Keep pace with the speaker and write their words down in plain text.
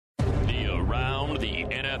Around the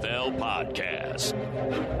NFL podcast.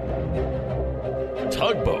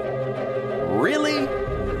 Tugboat. Really?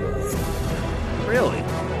 Really?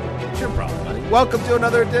 It's your problem, buddy. Welcome to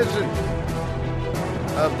another edition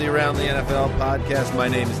of the Around the NFL podcast. My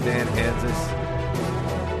name is Dan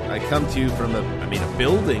Hansis. I come to you from a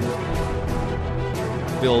building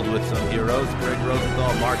filled with some heroes. Greg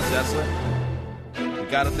Rosenthal, Mark Sessler.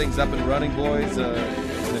 We got things up and running, boys, in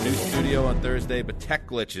the new studio on Thursday, but tech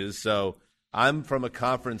glitches. So I'm from a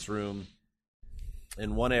conference room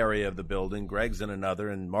in one area of the building. Greg's in another,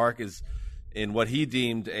 and Mark is in what he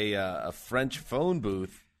deemed a French phone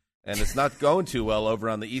booth. And it's not going too well over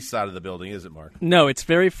on the east side of the building, is it, Mark? No, it's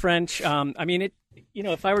very French.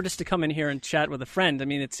 If I were just to come in here and chat with a friend,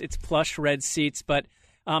 it's plush red seats, but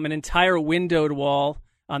an entire windowed wall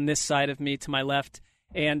on this side of me to my left.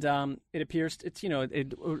 And it appears it's,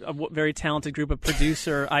 a very talented group of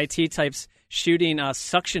producer IT types shooting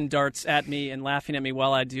suction darts at me and laughing at me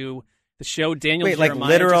while I do the show. Daniel Jeremiah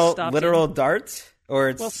like literal darts? Or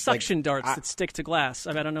it's suction darts that stick to glass.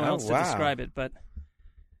 I don't know how else to describe it, but...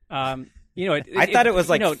 I thought it was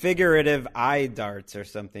figurative eye darts or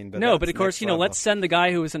something. But no, but of course, let's send the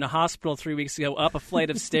guy who was in a hospital 3 weeks ago up a flight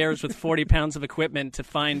of stairs with 40 pounds of equipment to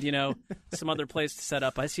find, some other place to set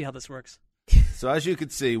up. I see how this works. So as you can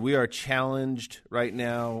see, we are challenged right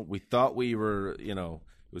now. We thought we were, it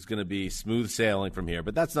was going to be smooth sailing from here,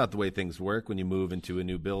 but that's not the way things work when you move into a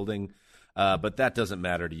new building. But that doesn't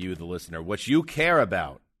matter to you, the listener. What you care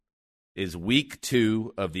about is week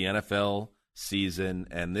 2 of the NFL season,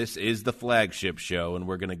 and this is the flagship show, and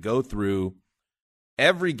we're going to go through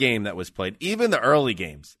every game that was played, even the early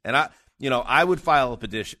games. And I would file a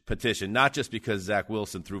petition, not just because Zach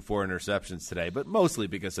Wilson threw 4 interceptions today, but mostly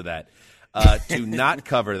because of that, to not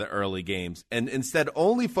cover the early games and instead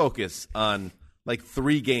only focus on like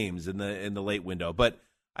 3 games in the late window. But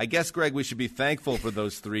I guess, Greg, we should be thankful for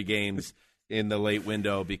those 3 games in the late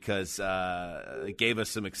window because it gave us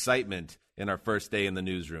some excitement in our first day in the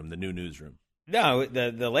newsroom, the new newsroom. No,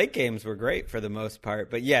 the late games were great for the most part.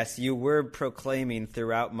 But, yes, you were proclaiming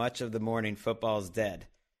throughout much of the morning football's dead,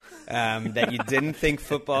 that you didn't think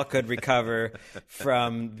football could recover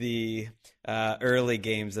from the early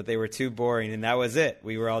games, that they were too boring, and that was it.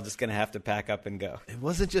 We were all just going to have to pack up and go. It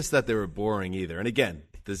wasn't just that they were boring either. And, again,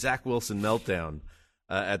 the Zach Wilson meltdown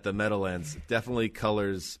at the Meadowlands definitely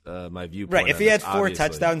colors my viewpoint. Right, if he had 4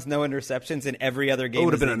 touchdowns, no interceptions, in every other game, it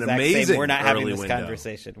would have been an amazing same. We're not having this window.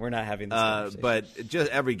 conversation. We're not having this conversation. But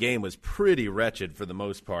just every game was pretty wretched for the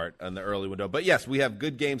most part on the early window. But, yes, we have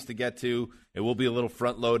good games to get to. It will be a little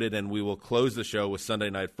front-loaded, and we will close the show with Sunday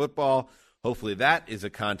Night Football. Hopefully that is a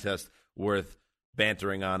contest worth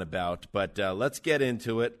bantering on about. But let's get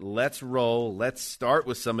into it. Let's roll. Let's start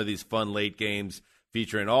with some of these fun late games,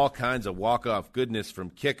 featuring all kinds of walk-off goodness from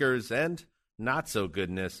kickers and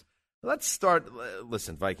not-so-goodness. Let's start.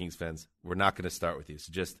 Listen, Vikings fans, we're not going to start with you. So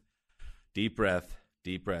just deep breath,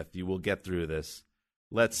 deep breath. You will get through this.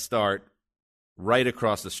 Let's start right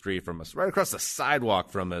across the street from us, right across the sidewalk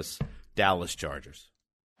from us, Dallas Chargers.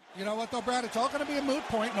 You know what, though, Brad? It's all going to be a moot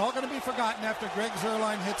point and all going to be forgotten after Greg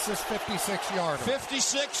Zuerlein hits this 56-yarder.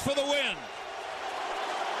 56 for the win.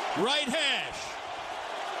 Right hash.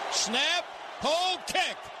 Snap. Hold,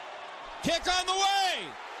 kick. Kick on the way.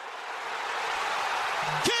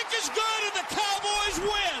 Kick is good, and the Cowboys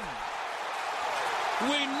win.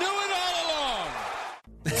 We knew it all along.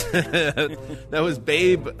 That was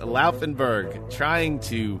Babe Laufenberg trying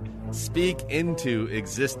to speak into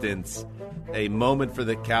existence a moment for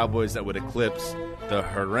the Cowboys that would eclipse the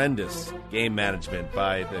horrendous game management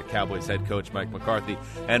by the Cowboys head coach Mike McCarthy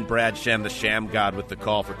and Brad Shem, the Sham God, with the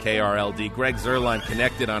call for KRLD. Greg Zuerlein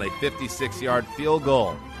connected on a 56-yard field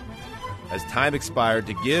goal as time expired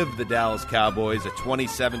to give the Dallas Cowboys a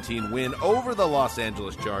 2017 win over the Los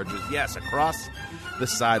Angeles Chargers. Yes, across the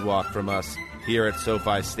sidewalk from us here at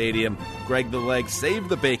SoFi Stadium. Greg the Leg saved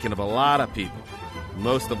the bacon of a lot of people,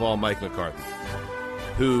 most of all Mike McCarthy,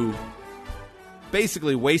 who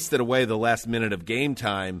basically wasted away the last minute of game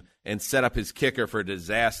time and set up his kicker for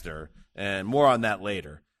disaster, and more on that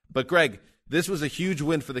later. But, Greg, this was a huge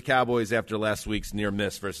win for the Cowboys after last week's near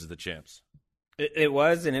miss versus the champs. It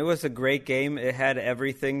was, and it was a great game. It had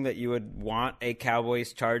everything that you would want a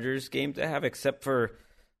Cowboys-Chargers game to have, except for,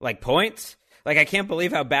 points. I can't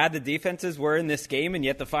believe how bad the defenses were in this game, and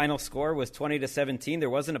yet the final score was 20-17. There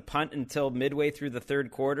wasn't a punt until midway through the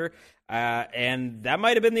third quarter, and that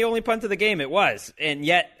might have been the only punt of the game. It was, and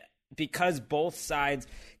yet because both sides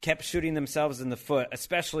kept shooting themselves in the foot,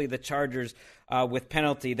 especially the Chargers with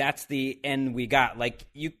penalty, that's the end we got.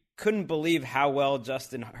 You couldn't believe how well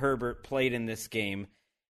Justin Herbert played in this game.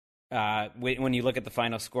 when you look at the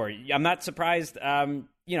final score. I'm not surprised. I'm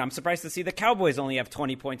surprised to see the Cowboys only have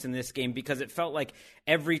 20 points in this game because it felt like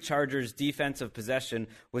every Chargers defensive possession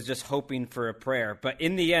was just hoping for a prayer. But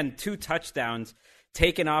in the end, 2 touchdowns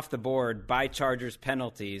taken off the board by Chargers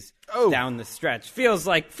penalties down the stretch feels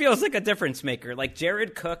like a difference maker. Like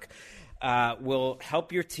Jared Cook will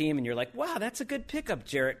help your team, and you're like, wow, that's a good pickup,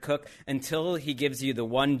 Jared Cook, until he gives you the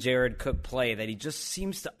one Jared Cook play that he just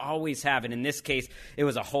seems to always have. And in this case, it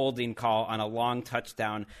was a holding call on a long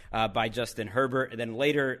touchdown by Justin Herbert. And then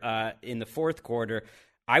later in the fourth quarter,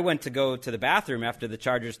 I went to go to the bathroom after the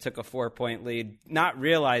Chargers took a 4-point lead, not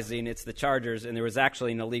realizing it's the Chargers, and there was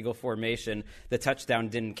actually an illegal formation. The touchdown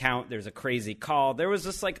didn't count. There's a crazy call. There was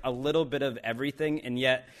just like a little bit of everything, and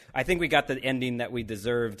yet I think we got the ending that we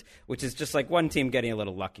deserved, which is just like one team getting a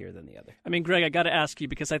little luckier than the other. I mean, Greg, I got to ask you,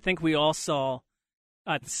 because I think we all saw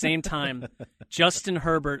at the same time Justin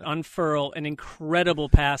Herbert unfurl an incredible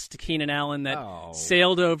pass to Keenan Allen that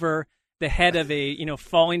sailed over the head of a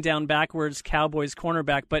falling down backwards Cowboys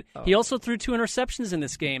cornerback, but he also threw 2 interceptions in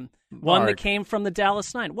this game. One that came from the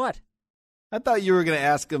Dallas 9. What? I thought you were going to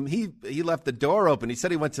ask him. He left the door open. He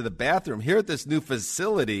said he went to the bathroom. Here at this new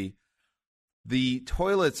facility, the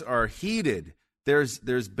toilets are heated. There's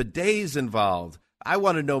bidets involved. I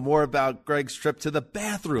want to know more about Greg's trip to the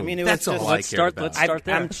bathroom. I mean, let's start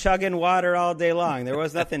there. I'm chugging water all day long. There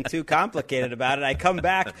was nothing too complicated about it. I come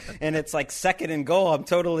back, and it's like 2nd and goal. I'm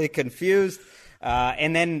totally confused.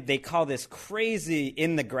 And then they call this crazy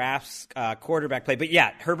in the grass quarterback play. But,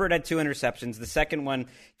 yeah, Herbert had 2 interceptions. The second one,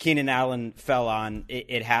 Keenan Allen fell on.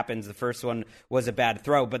 It happens. The first one was a bad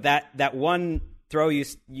throw. But that one throw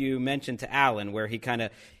you mentioned to Allen where he kind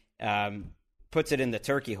of puts it in the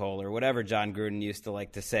turkey hole or whatever John Gruden used to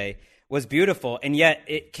like to say, was beautiful. And yet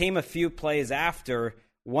it came a few plays after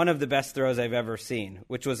one of the best throws I've ever seen,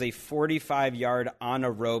 which was a 45-yard on a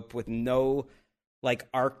rope with no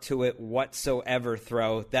arc to it whatsoever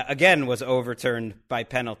throw that, again, was overturned by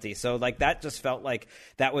penalty. So that just felt like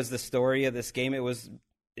that was the story of this game. It was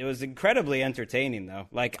incredibly entertaining, though.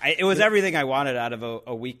 It was everything I wanted out of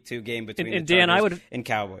a Week 2 game between the Chargers and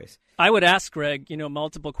Cowboys. I would ask Greg,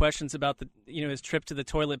 multiple questions about his trip to the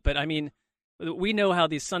toilet. But I mean, we know how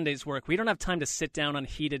these Sundays work. We don't have time to sit down on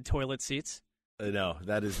heated toilet seats. No,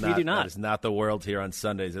 that is not. We do not. That is not the world here on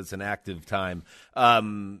Sundays. It's an active time.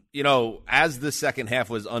 As the second half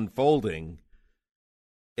was unfolding,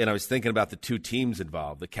 and I was thinking about the 2 teams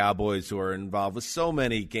involved, the Cowboys, who are involved with so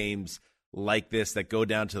many games like this that go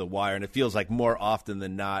down to the wire, and it feels like more often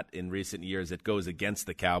than not in recent years it goes against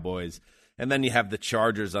the Cowboys. And then you have the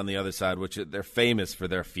Chargers on the other side, which they're famous for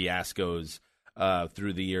their fiascos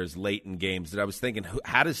through the years, late in games. And I was thinking,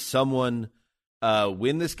 how does someone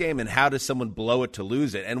win this game, and how does someone blow it to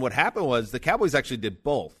lose it? And what happened was the Cowboys actually did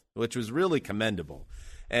both, which was really commendable.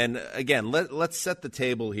 And again, let's set the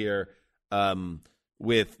table here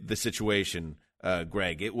with the situation,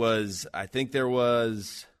 Greg. It was, I think there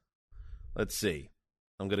was, let's see.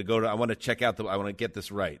 I want to check out I want to get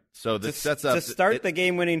this right. So this sets up. To start the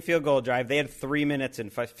game-winning field goal drive, they had 3 minutes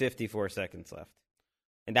and 54 seconds left.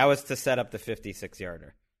 And that was to set up the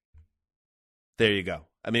 56-yarder. There you go.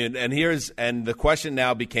 I mean, and the question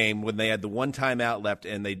now became, when they had the one timeout left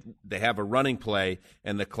and they have a running play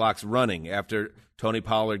and the clock's running after Tony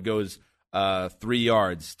Pollard goes 3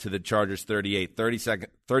 yards to the Chargers 38,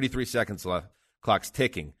 33 seconds left, clock's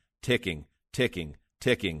ticking.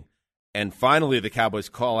 And finally, the Cowboys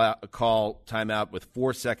call timeout with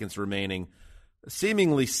 4 seconds remaining,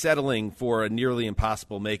 seemingly settling for a nearly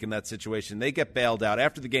impossible make in that situation. They get bailed out.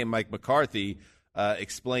 After the game, Mike McCarthy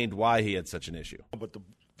explained why he had such an issue. But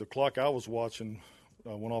the clock I was watching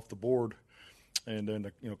went off the board, and then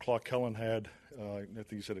the clock Kellen had, I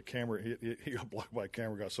think he said a camera, he got blocked by a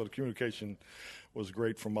camera guy. So the communication was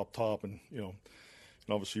great from up top, and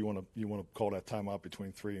and obviously you want to call that timeout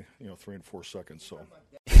between 3 and 4 seconds. So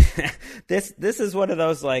this is one of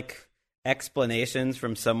those explanations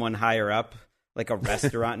from someone higher up, like a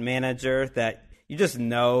restaurant manager that you just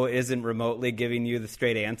know isn't remotely giving you the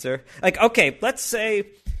straight answer. Okay, let's say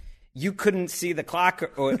you couldn't see the clock,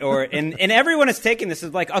 and everyone is taking this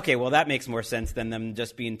as okay, well, that makes more sense than them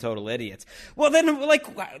just being total idiots. Well,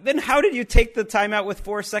 then how did you take the timeout with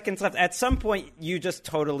 4 seconds left? At some point, you just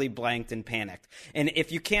totally blanked and panicked. And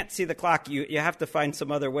if you can't see the clock, you have to find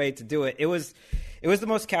some other way to do it. It was the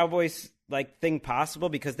most Cowboys thing possible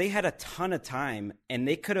because they had a ton of time and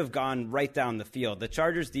they could have gone right down the field. The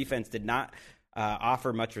Chargers defense did not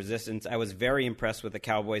offer much resistance. I was very impressed with the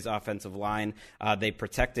Cowboys' offensive line. They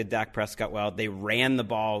protected Dak Prescott well. They ran the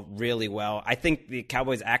ball really well. I think the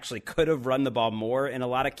Cowboys actually could have run the ball more in a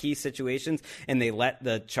lot of key situations, and they let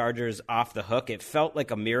the Chargers off the hook. It felt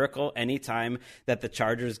like a miracle anytime that the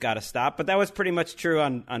Chargers got a stop, but that was pretty much true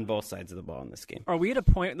on both sides of the ball in this game. Are we at a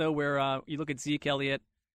point, though, where you look at Zeke Elliott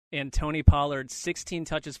and Tony Pollard, 16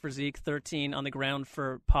 touches for Zeke, 13 on the ground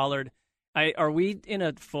for Pollard. Are we in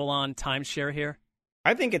a full-on timeshare here?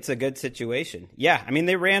 I think it's a good situation. Yeah, I mean,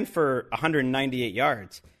 they ran for 198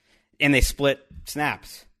 yards, and they split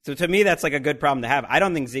snaps. So to me, that's like a good problem to have. I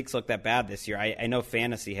don't think Zeke's looked that bad this year. I know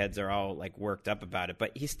fantasy heads are all like worked up about it,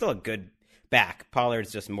 but he's still a good back.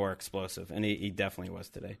 Pollard's just more explosive, and he definitely was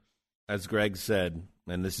today. As Greg said,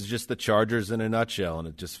 and this is just the Chargers in a nutshell,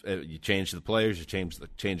 and you change the players, you change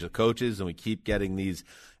the coaches, and we keep getting these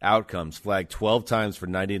outcomes. Flagged 12 times for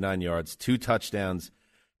 99 yards, 2 touchdowns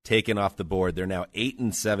taken off the board. They're now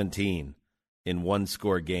 8-17 in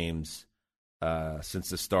one-score games since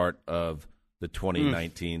the start of the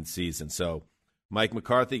 2019 season. So Mike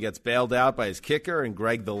McCarthy gets bailed out by his kicker, and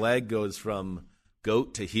Greg the Leg goes from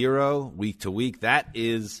GOAT to hero week to week. That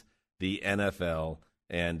is the NFL.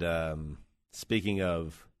 And speaking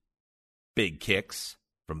of big kicks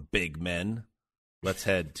from big men, let's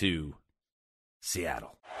head to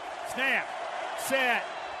Seattle. Snap, set,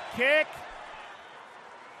 kick.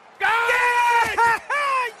 Go! Yes!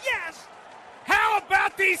 Yes! How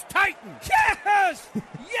about these Titans? Yes!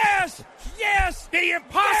 Yes! Yes! The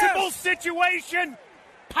impossible situation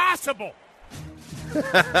possible.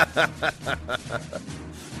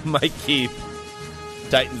 Mike Keith,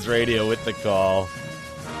 Titans Radio with the call.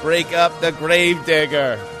 Break up the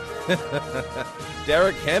gravedigger.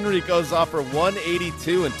 Derrick Henry goes off for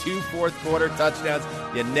 182 and 2 fourth-quarter touchdowns.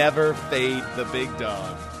 You never fade the big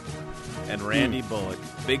dog. And Randy Bullock,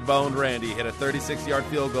 big-boned Randy, hit a 36-yard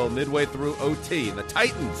field goal midway through OT. The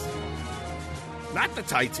Titans, not the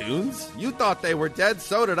Titans. You thought they were dead.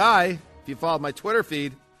 So did I, if you followed my Twitter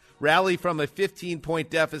feed. Rally from a 15-point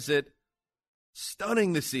deficit,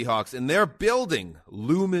 stunning the Seahawks. And they're building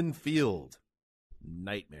Lumen Field.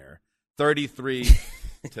 Nightmare.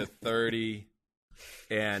 33-30.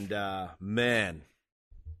 And, man.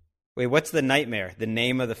 Wait, what's the nightmare? The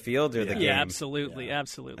name of the field or the game? Yeah, absolutely,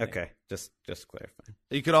 absolutely. Okay, just clarifying.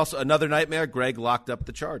 You could also, another nightmare, Greg locked up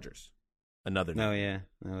the Chargers. Another nightmare. Oh, yeah,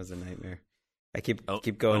 that was a nightmare. I keep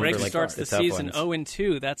going Greg for like starts the season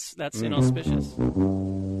 0-2. That's inauspicious.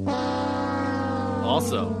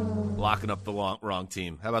 Also, locking up the wrong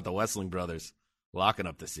team. How about the Wessling brothers locking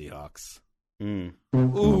up the Seahawks? Ooh,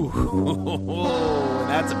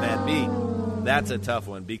 that's a bad beat. That's a tough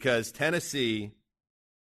one because Tennessee,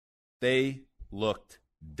 they looked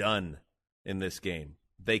done in this game.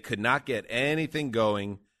 They could not get anything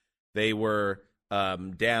going. They were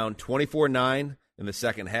down 24-9 in the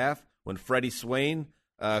second half. When Freddie Swain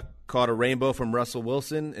caught a rainbow from Russell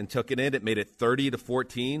Wilson and took it in, it made it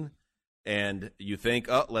 30-14. And you think,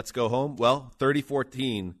 oh, let's go home. Well,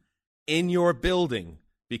 30-14 in your building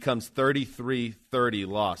becomes 33-30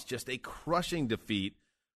 loss. Just a crushing defeat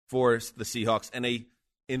for the Seahawks and a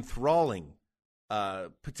enthralling,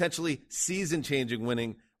 potentially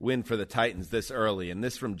season-changing win for the Titans this early. And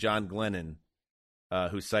this from John Glennon,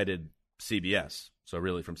 who cited CBS. So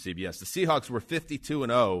really from CBS. The Seahawks were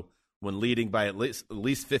 52-0 when leading by at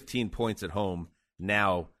least 15 points at home.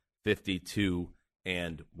 Now 52-1.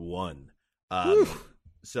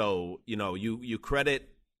 So, you credit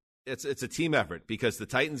it's a team effort because the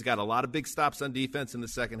Titans got a lot of big stops on defense in the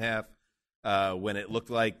second half when it looked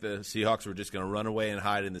like the Seahawks were just going to run away and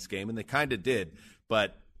hide in this game, and they kind of did.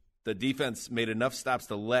 But the defense made enough stops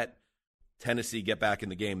to let Tennessee get back in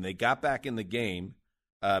the game. They got back in the game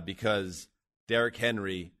because Derrick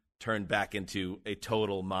Henry turned back into a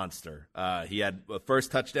total monster. He had a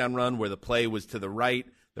first touchdown run where the play was to the right.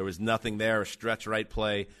 There was nothing there, a stretch right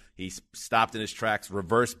play. He stopped in his tracks,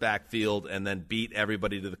 reversed backfield, and then beat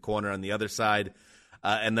everybody to the corner on the other side.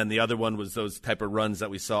 And then the other one was those type of runs that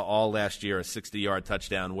we saw all last year, a 60-yard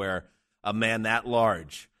touchdown where a man that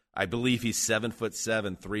large, I believe he's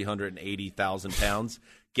 7'7", 380,000 pounds,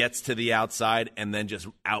 gets to the outside and then just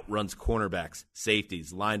outruns cornerbacks,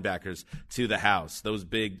 safeties, linebackers to the house. Those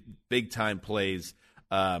big-time plays.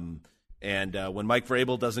 And when Mike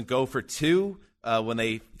Vrabel doesn't go for two, when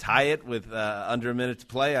they tie it with under a minute to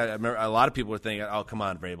play, I remember a lot of people were thinking, oh, come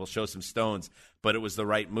on, Vrabel, show some stones. But it was the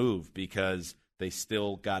right move because they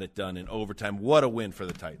still got it done in overtime. What a win for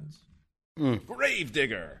the Titans.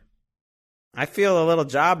 Gravedigger. I feel a little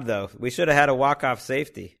jobbed, though. We should have had a walk-off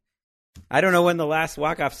safety. I don't know when the last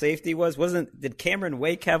walk-off safety was. Did Cameron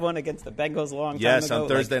Wake have one against the Bengals a long time ago? Yes, on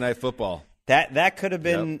Thursday Night Football. That could have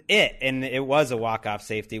been it, and it was a walk-off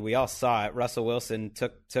safety. We all saw it. Russell Wilson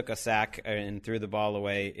took a sack and threw the ball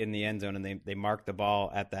away in the end zone, and they marked the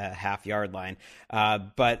ball at the half-yard line.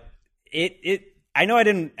 But I know I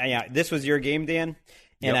didn't. Yeah, this was your game, Dan,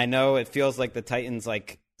 and I know it feels like the Titans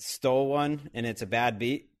stole one, and it's a bad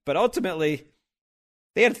beat. But ultimately,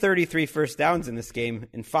 they had 33 first downs in this game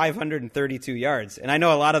and 532 yards, and I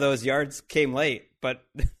know a lot of those yards came late, but.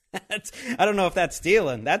 I don't know if that's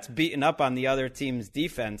stealing. That's beating up on the other team's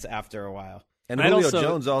defense after a while. And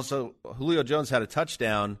Julio Jones had a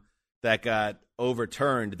touchdown that got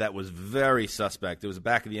overturned that was very suspect. It was the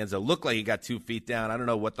back of the end zone. It looked like he got 2 feet down. I don't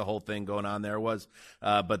know what the whole thing going on there was,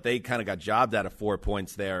 but they kind of got jobbed out of 4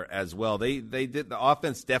 points there as well. They did. The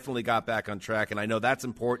offense definitely got back on track, and I know that's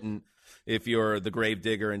important if you're the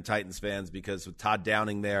Gravedigger and Titans fans, because with Todd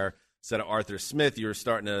Downing there, instead of Arthur Smith, you were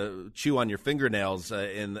starting to chew on your fingernails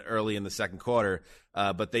early in the second quarter.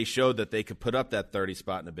 But they showed that they could put up that 30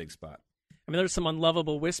 spot in a big spot. I mean, there's some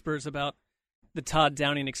unlovable whispers about the Todd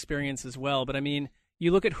Downing experience as well. But, I mean, you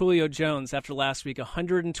look at Julio Jones after last week,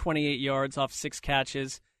 128 yards off 6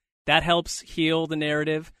 catches. That helps heal the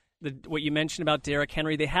narrative. What you mentioned about Derrick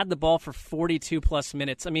Henry, they had the ball for 42-plus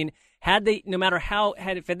minutes. I mean,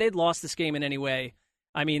 if they'd lost this game in any way,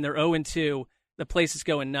 I mean, they're 0-2. The place is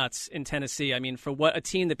going nuts in Tennessee. I mean, for what a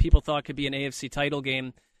team that people thought could be an AFC title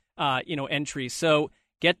game, entry. So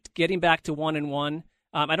getting back to 1-1.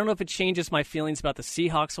 I don't know if it changes my feelings about the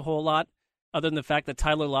Seahawks a whole lot, other than the fact that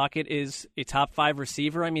Tyler Lockett is a top 5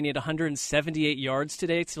 receiver. I mean, he had 178 yards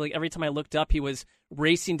today. So every time I looked up, he was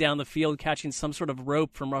racing down the field, catching some sort of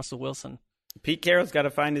rope from Russell Wilson. Pete Carroll's got to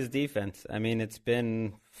find his defense. I mean, it's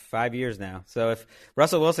been 5 years now. So if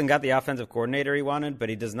Russell Wilson got the offensive coordinator he wanted, but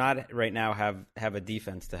he does not right now have a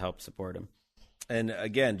defense to help support him. And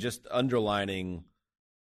again, just underlining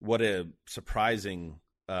what a surprising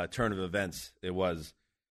turn of events it was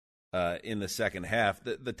in the second half.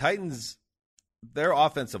 The Titans, their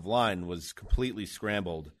offensive line was completely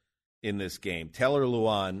scrambled in this game. Taylor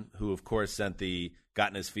Lewan, who of course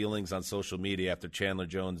gotten his feelings on social media after Chandler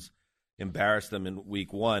Jones embarrassed them in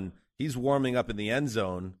week 1. He's warming up in the end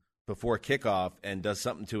zone before kickoff and does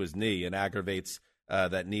something to his knee and aggravates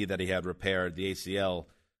that knee that he had repaired, the ACL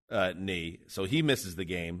knee. So he misses the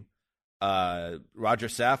game. Roger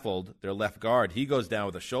Saffold, their left guard, he goes down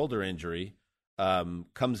with a shoulder injury,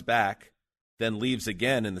 comes back, then leaves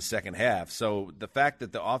again in the second half. So the fact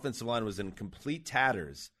that the offensive line was in complete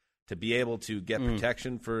tatters to be able to get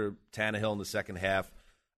protection for Tannehill in the second half,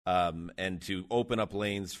 and to open up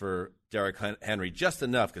lanes for Derrick Henry just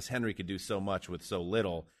enough, because Henry could do so much with so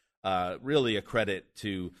little. Really a credit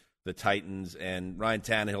to the Titans. And Ryan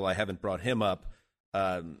Tannehill, I haven't brought him up.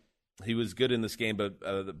 He was good in this game, but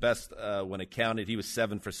the best when it counted, he was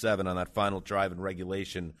 7 for 7 on that final drive in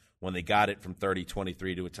regulation when they got it from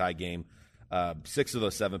 30-23 to a tie game. 6 of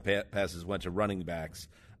those 7 passes went to running backs,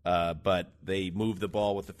 but they moved the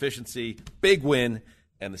ball with efficiency. Big win.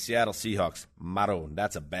 And the Seattle Seahawks, Maroon,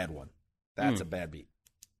 that's a bad one. That's a bad beat.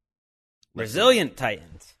 Resilient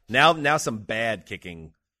Titans. Now some bad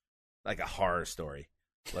kicking, like a horror story.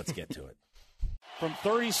 Let's get to it. From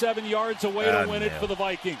 37 yards away to win it for the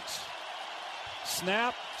Vikings.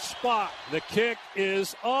 Snap, spot. The kick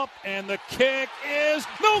is up, and the kick is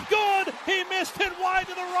no good. He missed it wide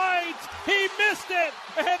to the right. He missed it,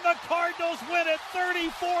 and the Cardinals win it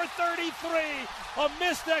 34-33. A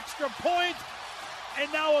missed extra point. And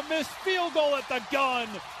now a missed field goal at the gun.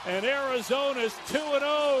 And Arizona's 2-0.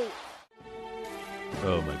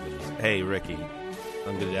 Oh, my goodness. Hey, Ricky,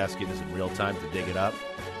 I'm going to ask you this in real time to dig it up.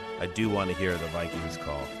 I do want to hear the Vikings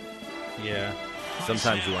call. Yeah.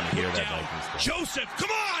 Sometimes you want to hear that Vikings call. Joseph, come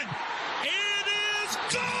on! It is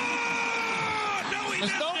good! No, he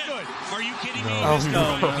missed it! Good. Are you kidding me?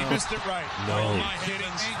 No. He missed it right. No. Oh, my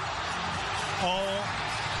heavens. Oh,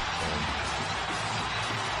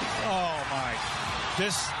 my. He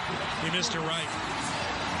missed it right.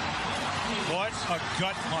 What a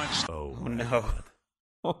gut punch. Oh, no.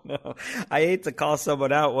 Oh, no. I hate to call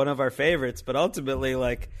someone out, one of our favorites, but ultimately,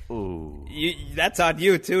 that's on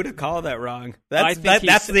you, too, to call that wrong. That's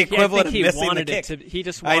the equivalent of missing the kick. He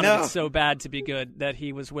just wanted it so bad to be good that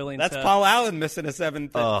he was willing to. That's Paul Allen missing a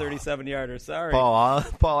 37-yarder. Sorry.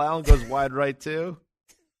 Paul Allen goes wide right, too.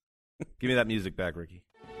 Give me that music back, Ricky.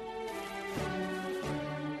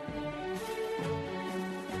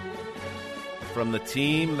 From the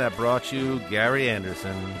team that brought you Gary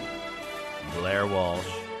Anderson, Blair Walsh,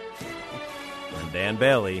 and Dan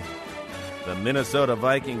Bailey, the Minnesota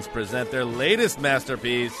Vikings present their latest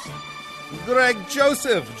masterpiece, Greg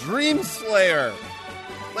Joseph, Dream Slayer.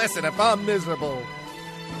 Listen, if I'm miserable,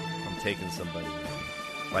 I'm taking somebody.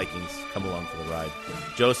 Vikings come along for the ride.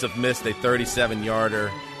 Joseph missed a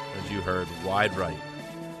 37-yarder, as you heard, wide right.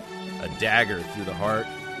 A dagger through the heart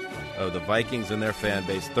of the Vikings and their fan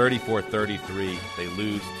base. 34-33. They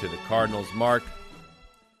lose to the Cardinals. Mark,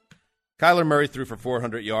 Kyler Murray threw for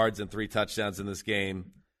 400 yards and 3 touchdowns in this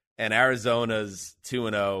game. And Arizona's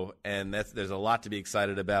 2-0, and there's a lot to be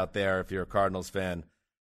excited about there if you're a Cardinals fan.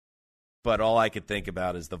 But all I could think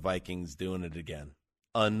about is the Vikings doing it again.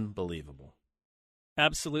 Unbelievable.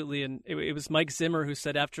 Absolutely, and it was Mike Zimmer who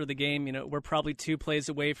said after the game, we're probably 2 plays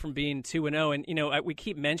away from being 2-0. And, we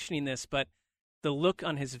keep mentioning this, but the look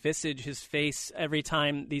on his visage, his face, every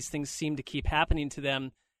time these things seem to keep happening to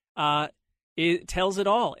them, it tells it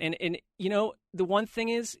all. And the one thing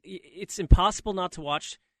is, it's impossible not to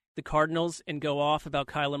watch the Cardinals and go off about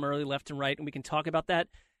Kyler Murray left and right, and we can talk about that.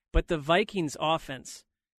 But the Vikings offense,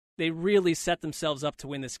 they really set themselves up to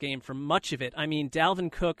win this game for much of it. I mean,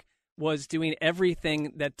 Dalvin Cook was doing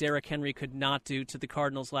everything that Derrick Henry could not do to the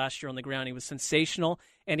Cardinals last year on the ground. He was sensational,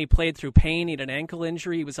 and he played through pain. He had an ankle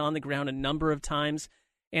injury. He was on the ground a number of times.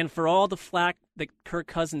 And for all the flack that Kirk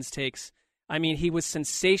Cousins takes, I mean, he was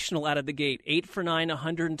sensational out of the gate. 8 for 9,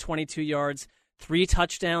 122 yards, 3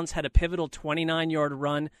 touchdowns, had a pivotal 29-yard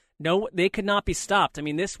run. No, they could not be stopped. I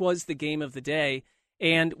mean, this was the game of the day.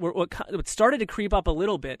 And what started to creep up a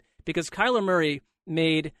little bit, because Kyler Murray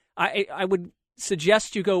made, I would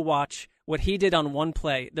suggest you go watch what he did on one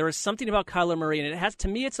play. There is something about Kyler Murray, and to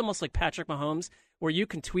me, it's almost like Patrick Mahomes, where you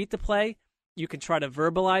can tweet the play, you can try to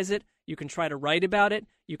verbalize it, you can try to write about it,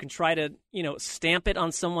 you can try to, stamp it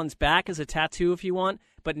on someone's back as a tattoo if you want,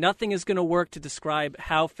 but nothing is going to work to describe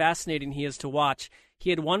how fascinating he is to watch. He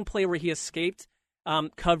had one play where he escaped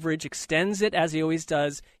coverage, extends it as he always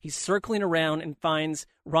does. He's circling around and finds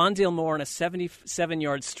Rondale Moore on a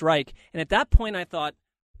 77-yard strike. And at that point, I thought,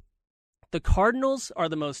 the Cardinals are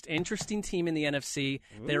the most interesting team in the NFC.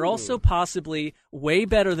 Ooh. They're also possibly way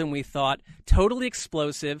better than we thought, totally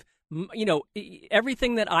explosive.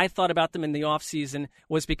 Everything that I thought about them in the offseason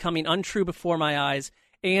was becoming untrue before my eyes.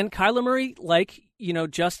 And Kyler Murray, like,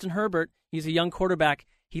 Justin Herbert, he's a young quarterback.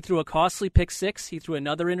 He threw a costly pick 6. He threw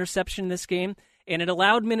another interception in this game. And it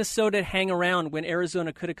allowed Minnesota to hang around when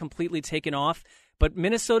Arizona could have completely taken off. But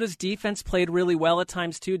Minnesota's defense played really well at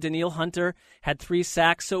times, too. Danielle Hunter had 3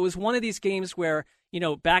 sacks. So it was one of these games where,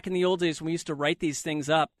 back in the old days when we used to write these things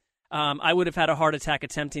up, I would have had a heart attack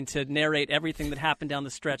attempting to narrate everything that happened down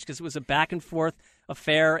the stretch, because it was a back-and-forth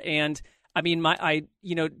affair. And, I mean,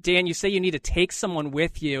 Dan, you say you need to take someone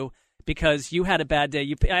with you because you had a bad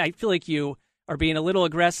day. I feel like you are being a little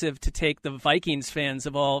aggressive to take the Vikings fans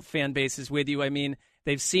of all fan bases with you. I mean,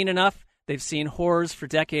 they've seen enough. They've seen horrors for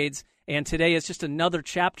decades. And today is just another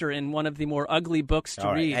chapter in one of the more ugly books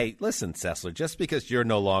to read. Hey, listen, Sessler, just because you're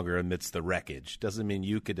no longer amidst the wreckage doesn't mean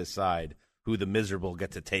you could decide who the miserable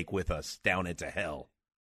get to take with us down into hell.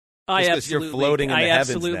 I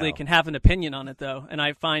absolutely can have an opinion on it, though, and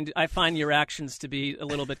I find your actions to be a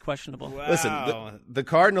little bit questionable. Wow. Listen, the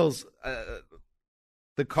Cardinals,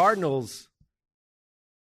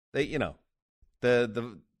 they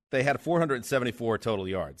had 474 total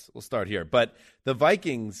yards. We'll start here, but the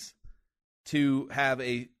Vikings, to have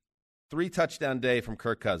a 3-touchdown day from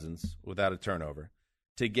Kirk Cousins without a turnover,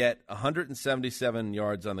 to get 177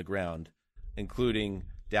 yards on the ground, including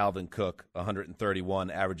Dalvin Cook, 131,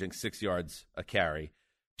 averaging 6 yards a carry,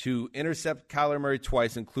 to intercept Kyler Murray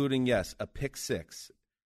twice, including, yes, a pick 6,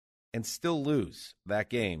 and still lose that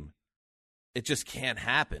game. It just can't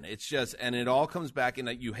happen. It's just, and it all comes back, and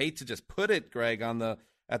you hate to just put it, Greg,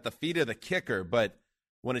 at the feet of the kicker, but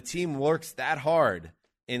when a team works that hard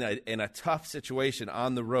in a tough situation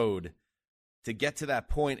on the road to get to that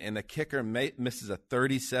point, and the kicker misses a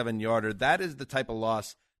 37-yarder, that is the type of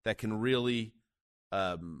loss that can really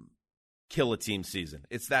kill a team's season.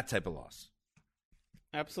 It's that type of loss.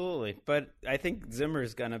 Absolutely. But I think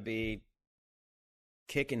Zimmer's going to be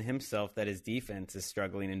kicking himself that his defense is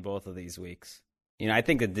struggling in both of these weeks. I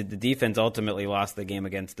think that the defense ultimately lost the game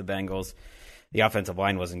against the Bengals. The offensive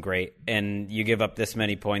line wasn't great, and you give up this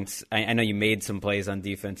many points. I know you made some plays on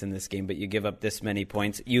defense in this game, but you give up this many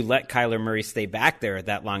points. You let Kyler Murray stay back there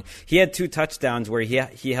that long. He had 2 touchdowns where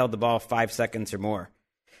he held the ball 5 seconds or more.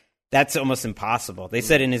 That's almost impossible. They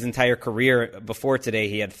said in his entire career before today,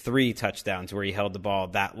 he had 3 touchdowns where he held the ball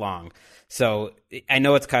that long. So I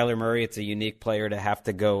know it's Kyler Murray. It's a unique player to have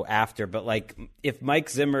to go after. But if Mike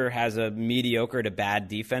Zimmer has a mediocre to bad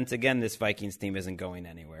defense again, this Vikings team isn't going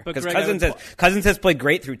anywhere. Because Cousins has played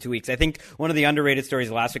great through 2 weeks. I think one of the underrated stories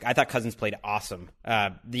last week, I thought Cousins played awesome.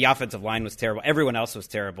 The offensive line was terrible. Everyone else was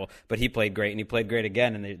terrible. But he played great, and he played great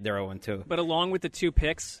again, and they're 0-2. But along with the 2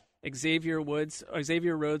 picks, Xavier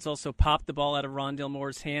Rhodes also popped the ball out of Rondale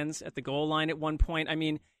Moore's hands at the goal line at one point. I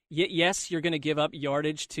mean, yes, you're going to give up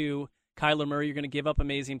yardage to Kyler Murray. You're going to give up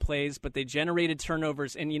amazing plays, but they generated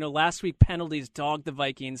turnovers. And, last week penalties dogged the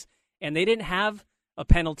Vikings, and they didn't have a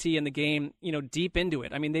penalty in the game, deep into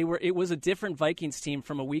it. I mean, it was a different Vikings team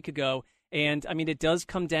from a week ago. And, I mean, it does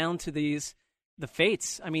come down to the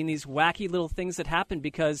fates. I mean, these wacky little things that happen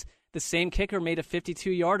because the same kicker made a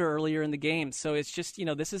 52-yarder earlier in the game. So it's just,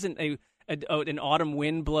 this isn't an autumn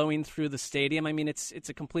wind blowing through the stadium. I mean, it's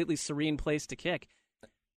a completely serene place to kick.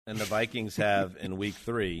 And the Vikings have, in week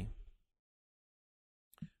 3,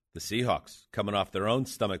 the Seahawks coming off their own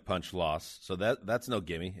stomach punch loss. So that's no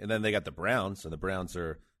gimme. And then they got the Browns, and the Browns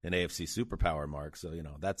are an AFC superpower, Mark. So,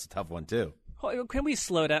 that's a tough one, too. Can we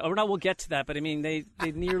slow down? Or no, we'll get to that. But I mean, they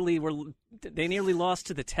nearly lost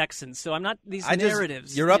to the Texans. So I'm not these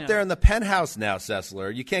narratives. You're up there in the penthouse now,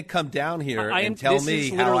 Sessler. You can't come down here and tell me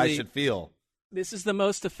how I should feel. This is the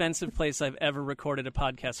most offensive place I've ever recorded a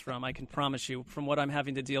podcast from. I can promise you, from what I'm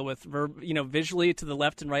having to deal with, visually to the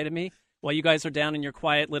left and right of me, while you guys are down in your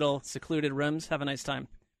quiet little secluded rooms. Have a nice time.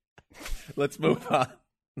 Let's move on.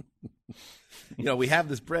 We have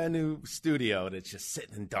this brand new studio, and it's just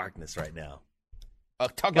sitting in darkness right now.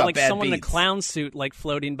 Talk about bad someone beats. in a clown suit,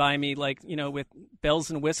 floating by me, with bells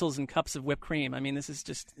and whistles and cups of whipped cream. I mean, this is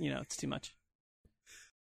just, it's too much.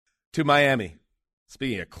 To Miami.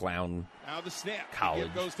 Speaking of clown. Now the snap. College.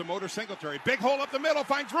 Here goes to Motor Singletary. Big hole up the middle.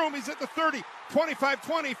 Finds room. He's at the 30, 25,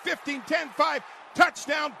 20, 15, 10, 5.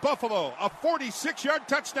 Touchdown, Buffalo. A 46-yard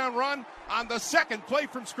touchdown run on the second play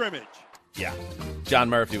from scrimmage. Yeah. John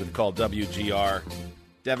Murphy with the call WGR.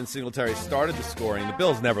 Devin Singletary started the scoring. The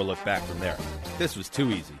Bills never looked back from there. This was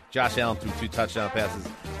too easy. Josh Allen threw 2 touchdown passes.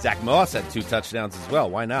 Zach Moss had 2 touchdowns as well.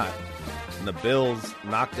 Why not? And the Bills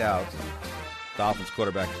knocked out Dolphins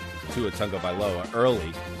quarterback Tua Tagovailoa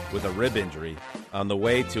early with a rib injury on the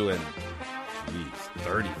way to an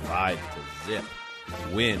 35-0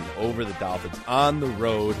 win over the Dolphins on the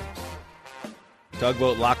road.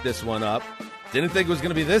 Tugboat locked this one up. Didn't think it was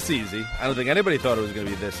going to be this easy. I don't think anybody thought it was going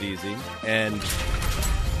to be this easy. And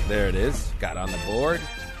there it is. Got on the board.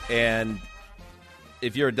 And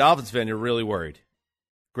if you're a Dolphins fan, you're really worried.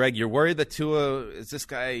 Greg, you're worried that Tua, is this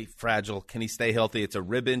guy fragile? Can he stay healthy? It's a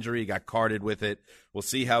rib injury. He got carded with it. We'll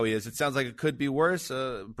see how he is. It sounds like it could be worse.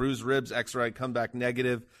 Bruised ribs, X-ray, come back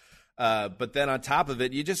negative. But then on top of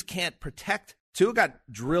it, you just can't protect. Tua got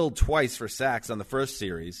drilled twice for sacks on the first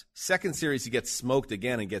series. Second series, he gets smoked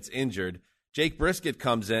again and gets injured. Jake Brisket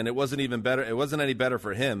comes in. It wasn't even better. It wasn't any better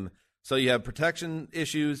for him. So you have protection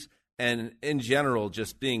issues and, in general,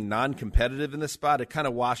 just being non-competitive in this spot. It kind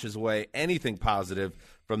of washes away anything positive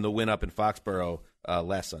from the win up in Foxborough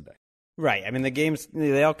last Sunday. Right. I mean, the games,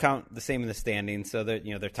 they all count the same in the standings. So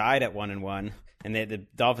they're tied at 1-1, and the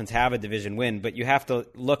Dolphins have a division win. But you have to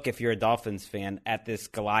look, if you're a Dolphins fan, at this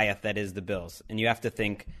Goliath that is the Bills. And you have to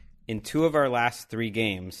think, in 2 of our last 3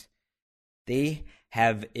 games, they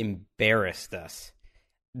have embarrassed us.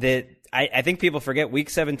 I think people forget Week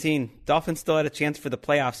 17, Dolphins still had a chance for the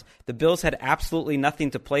playoffs. The Bills had absolutely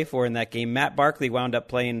nothing to play for in that game. Matt Barkley wound up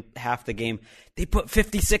playing half the game. They put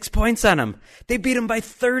 56 points on him. They beat him by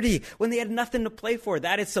 30 when they had nothing to play for.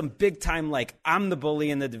 That is some big time, I'm the bully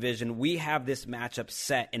in the division. We have this matchup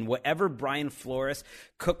set, and whatever Brian Flores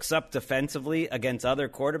cooks up defensively against other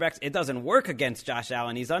quarterbacks, it doesn't work against Josh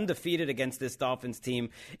Allen. He's undefeated against this Dolphins team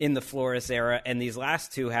in the Flores era, and these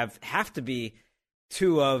last 2 have to be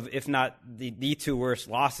 2 of, if not the 2 worst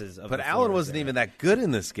losses of. But Allen wasn't even that good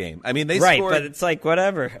in this game. I mean, they right, scored, but it's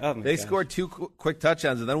whatever. Oh they scored 2 quick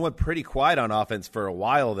touchdowns and then went pretty quiet on offense for a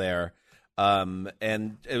while there.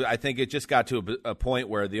 And I think it just got to a point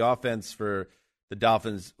where the offense for the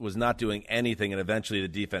Dolphins was not doing anything, and eventually the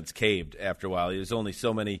defense caved after a while. There's only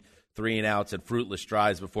so many 3-and-outs and fruitless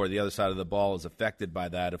drives before the other side of the ball is affected by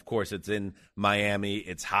that. Of course, it's in Miami.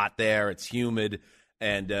 It's hot there. It's humid.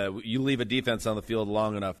 And you leave a defense on the field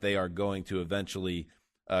long enough, they are going to eventually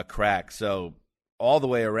crack. So all the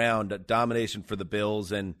way around, domination for the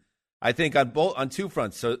Bills. And I think on 2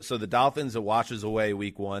 fronts. So the Dolphins, it washes away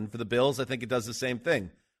Week 1. For the Bills, I think it does the same thing.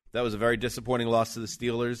 That was a very disappointing loss to the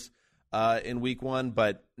Steelers in Week 1.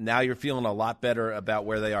 But now you're feeling a lot better about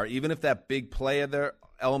where they are. Even if that big play of their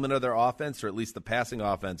element of their offense, or at least the passing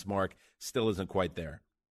offense, Mark, still isn't quite there.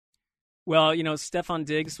 Well, Stephon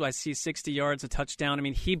Diggs, I see 60 yards, a touchdown. I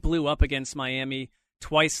mean, he blew up against Miami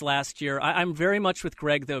twice last year. I'm very much with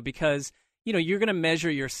Greg, though, because, you're going to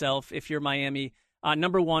measure yourself if you're Miami,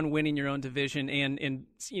 number one, winning your own division and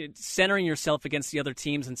centering yourself against the other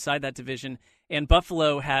teams inside that division. And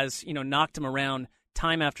Buffalo has, knocked them around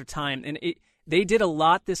time after time. And they did a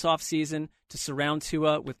lot this offseason to surround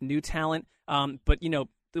Tua with new talent. But,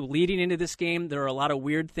 leading into this game, there are a lot of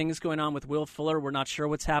weird things going on with Will Fuller. We're not sure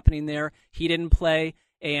what's happening there. He didn't play.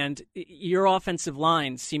 And your offensive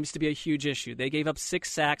line seems to be a huge issue. They gave up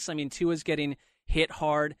 6 sacks. I mean, Tua's getting hit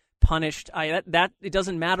hard, punished. That it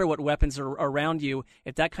doesn't matter what weapons are around you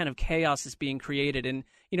if that kind of chaos is being created. And,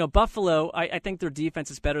 Buffalo, I think their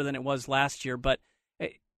defense is better than it was last year, but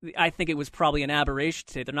I think it was probably an aberration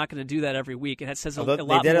today. They're not going to do that every week. It says a lot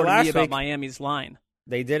more to me about Miami's line.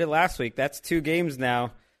 They did it last week. That's 2 games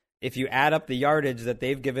now. If you add up the yardage that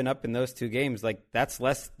they've given up in those 2 games, that's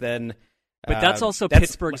less than... But that's also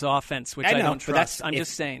Pittsburgh's offense, which I don't trust. I'm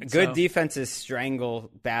just saying. Good defenses strangle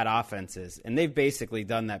bad offenses, and they've basically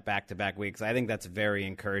done that back-to-back weeks. I think that's very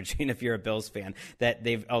encouraging if you're a Bills fan, that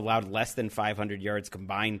they've allowed less than 500 yards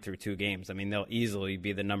combined through 2 games. I mean, they'll easily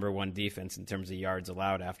be the number 1 defense in terms of yards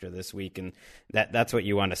allowed after this week, and that's what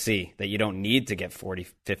you want to see, that you don't need to get 40,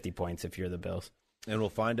 50 points if you're the Bills. And we'll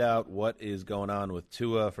find out what is going on with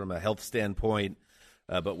Tua from a health standpoint.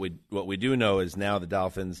 But what we do know is now the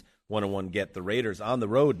Dolphins 1-1 get the Raiders on the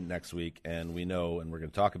road next week, and we know, and we're going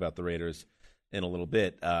to talk about the Raiders in a little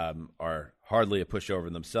bit, are hardly a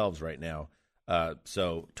pushover themselves right now.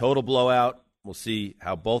 So total blowout. We'll see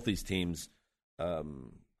how both these teams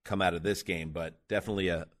come out of this game, but definitely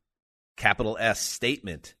a capital S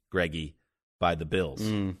statement, Greggy, by the Bills.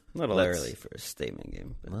 A little early for a statement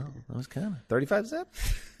game. Well, that was kind of 35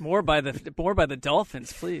 steps. More by the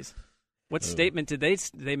Dolphins, please. What statement did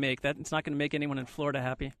they make? That it's not going to make anyone in Florida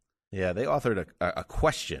happy. Yeah, they authored a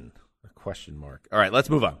question mark. All right, let's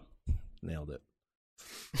move on. Nailed it.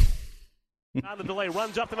 On the delay,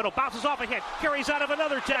 runs up the middle, bounces off a hit, carries out of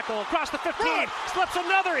another tackle, across the 15, slips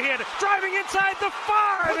another hit, driving inside the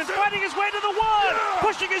 5, and fighting his way to the 1,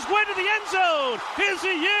 pushing his way to the end zone. Is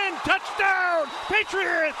he in? Touchdown,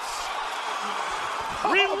 Patriots!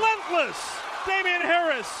 Relentless, Damian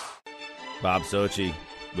Harris. Bob Sochi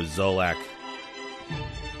with Zolak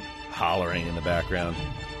hollering in the background.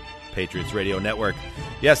 Patriots Radio Network.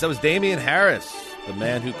 Yes, that was Damian Harris, the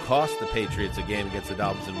man who cost the Patriots a game against the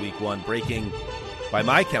Dolphins in Week 1, breaking, by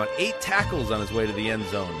my count, 8 tackles on his way to the end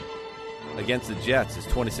zone against the Jets. His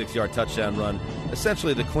 26-yard touchdown run,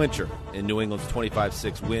 essentially the clincher in New England's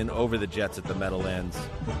 25-6 win over the Jets at the Meadowlands.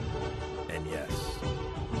 And yes,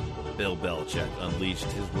 Bill Belichick unleashed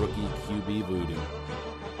his rookie QB voodoo,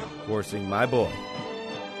 forcing my boy,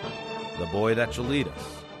 the boy that shall lead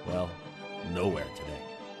us, well, nowhere today.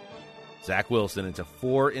 Zach Wilson into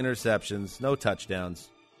 4 interceptions, no touchdowns,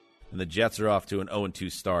 and the Jets are off to an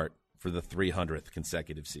 0-2 start for the 300th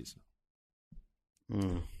consecutive season.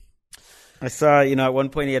 I saw, at one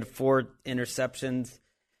point he had 4 interceptions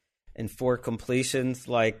and 4 completions.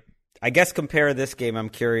 I guess compare this game, I'm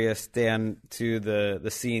curious, Dan, to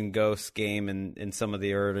the Seeing Ghosts game and some of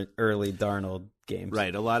the early Darnold games.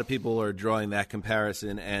 Right, a lot of people are drawing that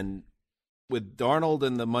comparison, and with Darnold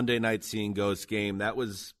and the Monday night Seeing Ghosts game, that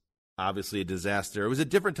was obviously a disaster. It was a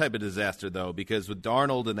different type of disaster, though, because with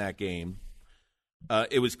Darnold in that game,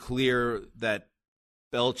 it was clear that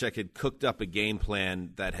Belichick had cooked up a game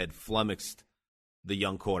plan that had flummoxed the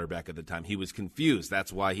young quarterback at the time. He was confused.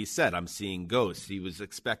 That's why he said, I'm seeing ghosts. He was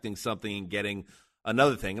expecting something and getting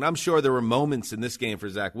another thing. And I'm sure there were moments in this game for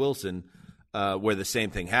Zach Wilson where the same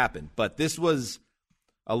thing happened. But this was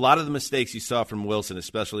a lot of the mistakes you saw from Wilson,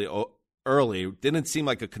 especially early, didn't seem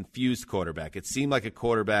like a confused quarterback. It seemed like a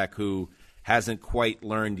quarterback who hasn't quite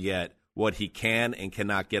learned yet what he can and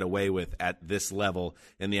cannot get away with at this level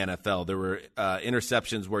in the NFL. There were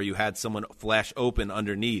interceptions where you had someone flash open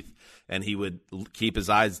underneath, and he would keep his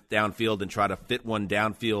eyes downfield and try to fit one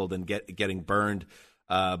downfield and getting burned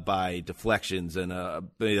by deflections and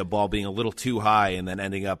the ball being a little too high and then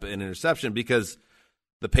ending up in interception, because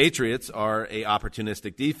the Patriots are a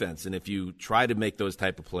opportunistic defense, and if you try to make those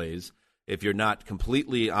type of plays, if you're not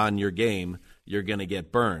completely on your game, you're going to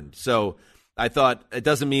get burned. So I thought, it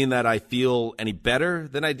doesn't mean that I feel any better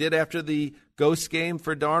than I did after the Ghost game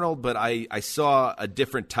for Darnold, but I saw a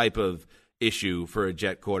different type of issue for a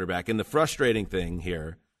Jet quarterback. And the frustrating thing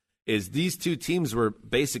here is these two teams were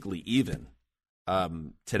basically even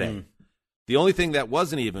today. The only thing that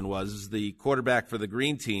wasn't even was the quarterback for the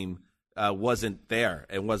Green team wasn't there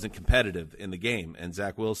and wasn't competitive in the game. And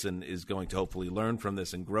Zach Wilson is going to hopefully learn from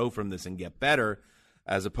this and grow from this and get better,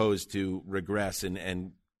 as opposed to regress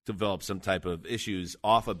and develop some type of issues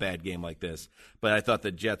off a bad game like this. But I thought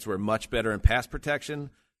the Jets were much better in pass protection.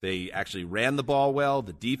 They actually ran the ball well.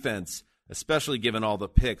 The defense, especially given all the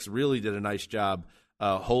picks, really did a nice job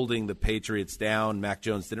holding the Patriots down. Mac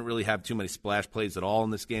Jones didn't really have too many splash plays at all in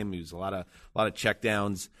this game. He was a lot of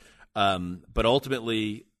checkdowns. But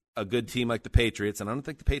ultimately, a good team like the Patriots, and I don't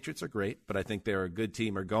think the Patriots are great, but I think they're a good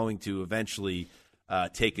team, are going to eventually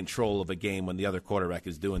take control of a game when the other quarterback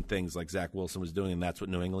is doing things like Zach Wilson was doing, and that's what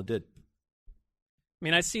New England did. I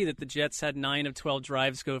mean, I see that the Jets had 9 of 12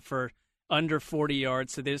 drives go for under 40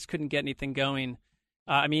 yards, so they just couldn't get anything going.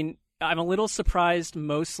 I mean, I'm a little surprised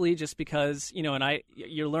mostly just because,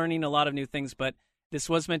 you're learning a lot of new things, but this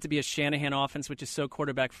was meant to be a Shanahan offense, which is so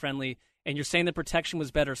quarterback friendly, and you're saying the protection was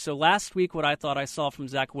better. So last week what I thought I saw from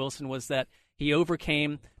Zach Wilson was that he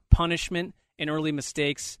overcame punishment and early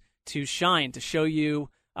mistakes to shine, to show you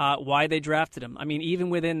why they drafted him. I mean, even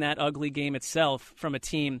within that ugly game itself from a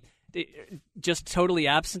team, just totally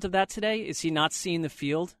absent of that today. Is he not seeing the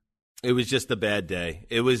field? It was just a bad day.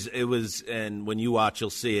 It was, and when you watch, you'll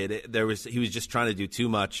see it. He was just trying to do too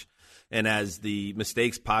much, and as the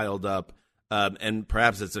mistakes piled up, and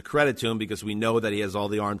perhaps it's a credit to him because we know that he has all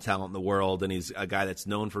the arm talent in the world, and he's a guy that's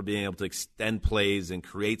known for being able to extend plays and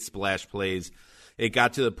create splash plays. It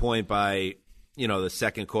got to the point by the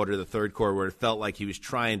second quarter, the third quarter, where it felt like he was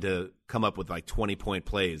trying to come up with like 20-point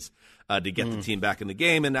plays to get the team back in the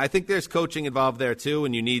game. And I think there's coaching involved there too,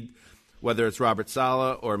 and you need, whether it's Robert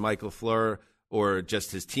Saleh or Michael Fleur or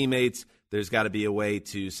just his teammates, there's got to be a way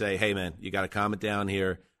to say, hey, man, you got to calm it down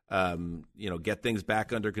here, get things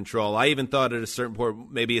back under control. I even thought at a certain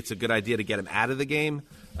point maybe it's a good idea to get him out of the game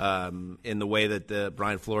in the way that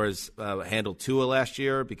Brian Flores handled Tua last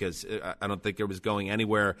year, because I don't think it was going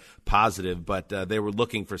anywhere positive, but they were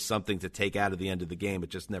looking for something to take out of the end of the game. It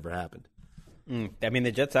just never happened. I mean,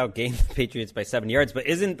 the Jets outgained the Patriots by 7 yards, but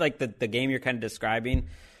isn't like the game you're kind of describing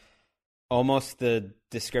almost the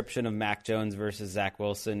description of Mac Jones versus Zach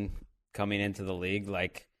Wilson coming into the league?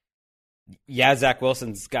 Like, yeah, Zach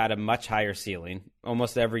Wilson's got a much higher ceiling.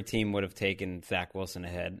 Almost every team would have taken Zach Wilson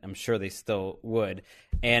ahead. I'm sure they still would.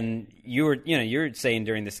 And you were saying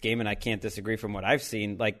during this game, and I can't disagree from what I've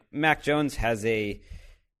seen, like Mac Jones has a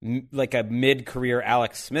mid-career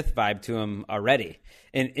Alex Smith vibe to him already.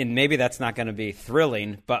 And maybe that's not going to be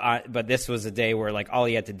thrilling, but this was a day where like all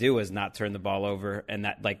he had to do was not turn the ball over, and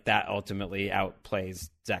that ultimately outplays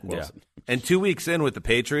Zach Wilson. Yeah. And 2 weeks in with the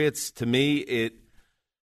Patriots, to me,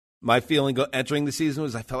 my feeling entering the season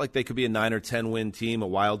was I felt like they could be a 9 or 10 win team, a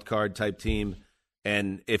wild card type team.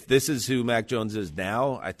 And if this is who Mac Jones is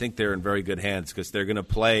now, I think they're in very good hands because they're going to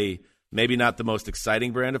play maybe not the most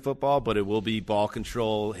exciting brand of football, but it will be ball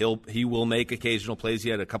control. He will make occasional plays. He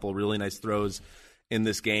had a couple of really nice throws in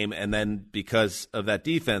this game. And then because of that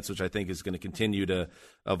defense, which I think is going to continue to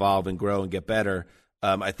evolve and grow and get better,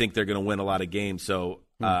 I think they're going to win a lot of games. So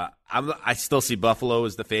I still see Buffalo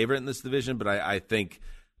as the favorite in this division, but I think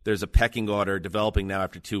there's a pecking order developing now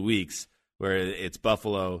after 2 weeks where it's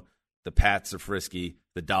Buffalo, the Pats are frisky,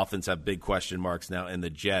 the Dolphins have big question marks now, and the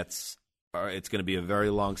Jets it's going to be a very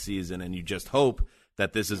long season, and you just hope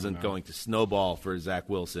that this isn't going to snowball for Zach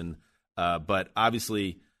Wilson. But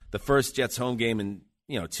obviously, the first Jets home game in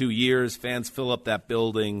 2 years, fans fill up that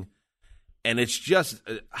building, and it's just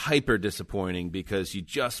hyper disappointing because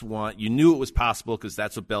you knew it was possible because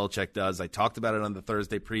that's what Belichick does. I talked about it on the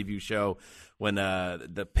Thursday preview show when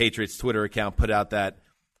the Patriots Twitter account put out that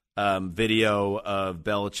video of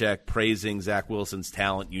Belichick praising Zach Wilson's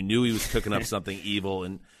talent. You knew he was cooking up something evil,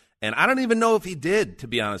 and I don't even know if he did, to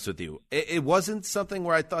be honest with you. It wasn't something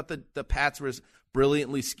where I thought that the Pats were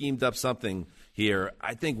brilliantly schemed up something here.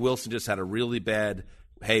 I think Wilson just had a really bad,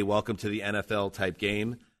 hey, welcome to the NFL type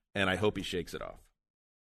game, and I hope he shakes it off.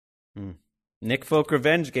 Nick Folk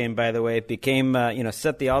revenge game, by the way, became,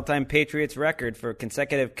 set the all-time Patriots record for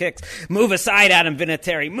consecutive kicks. Move aside, Adam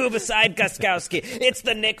Vinatieri. Move aside, Gostkowski. It's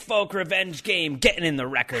the Nick Folk revenge game, getting in the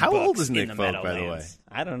record books. How old is Nick Folk, by the way?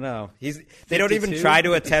 I don't know. They don't even try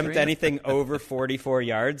to attempt anything over 44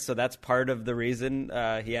 yards, so that's part of the reason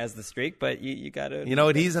he has the streak, but you got to... You know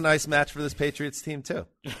what? He's a nice match for this Patriots team, too.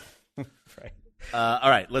 Right. All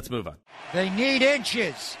right, let's move on. They need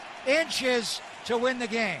inches to win the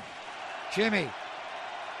game. Jimmy,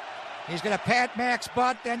 he's going to pat Mac's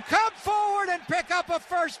butt, then come forward and pick up a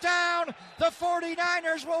first down. The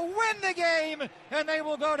 49ers will win the game, and they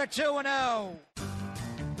will go to 2-0.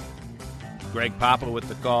 Greg Papa with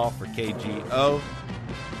the call for KGO.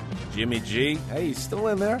 Jimmy G, hey, he's still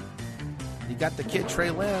in there. You got the kid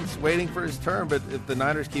Trey Lance waiting for his turn, but if the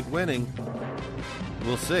Niners keep winning,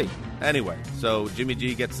 we'll see. Anyway, so Jimmy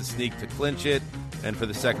G gets the sneak to clinch it, and for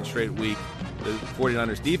the second straight week, the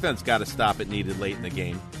 49ers defense got a stop it needed late in the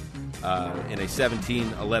game in a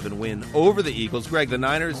 17-11 win over the Eagles. Greg, the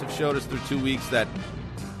Niners have showed us through 2 weeks that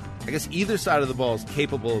I guess either side of the ball is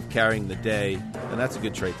capable of carrying the day, and that's a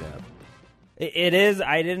good trait to have. It is.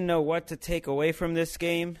 I didn't know what to take away from this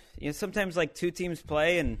game. Sometimes like two teams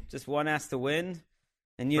play and just one has to win.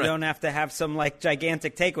 and you don't have to have some like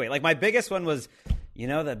gigantic takeaway. Like my biggest one was, the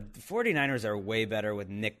 49ers are way better with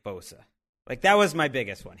Nick Bosa. Like that was my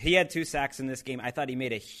biggest one. He had 2 sacks in this game. I thought he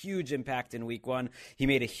made a huge impact in week 1. He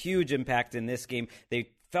made a huge impact in this game. They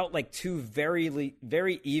felt like 2 very,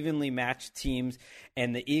 very evenly matched teams,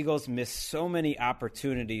 and the Eagles missed so many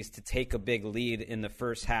opportunities to take a big lead in the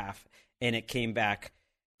first half, and it came back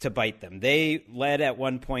to bite them. They led at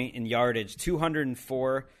one point in yardage,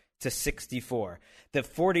 204 to 64. The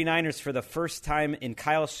 49ers, for the first time in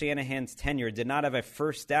Kyle Shanahan's tenure, did not have a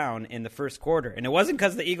first down in the first quarter. And it wasn't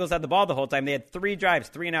because the Eagles had the ball the whole time. They had 3 drives,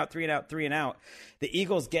 3 and out, 3 and out, 3 and out. The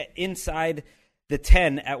Eagles get inside the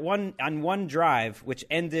 10 on one drive, which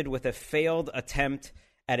ended with a failed attempt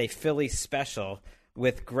at a Philly special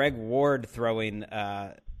with Greg Ward throwing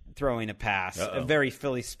a pass. A very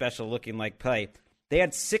Philly special looking like play. They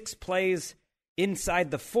had 6 plays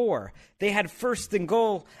inside the 4. They had first and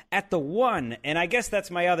goal at the 1. And I guess that's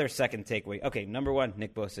my other second takeaway. Okay, number 1,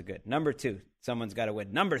 Nick Bosa good. Number 2, someone's got to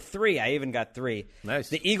win. Number 3, I even got 3. Nice.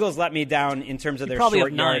 The Eagles let me down in terms of their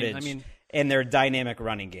short yardage and their dynamic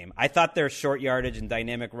running game. I thought their short yardage and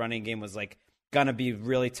dynamic running game was like going to be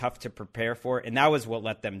really tough to prepare for, and that was what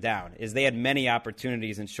let them down, is they had many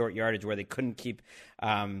opportunities in short yardage where they couldn't keep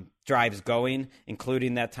drives going,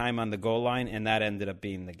 including that time on the goal line, and that ended up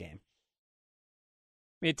being the game.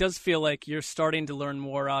 It does feel like you're starting to learn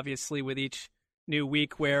more, obviously, with each new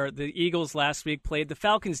week, where the Eagles last week played the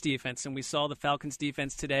Falcons defense, and we saw the Falcons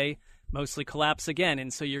defense today mostly collapse again.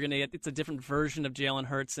 And so you're going to get, it's a different version of Jalen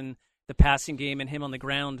Hurts and the passing game and him on the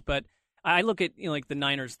ground. But I look at like the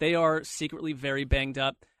Niners, they are secretly very banged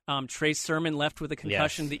up. Trey Sermon left with a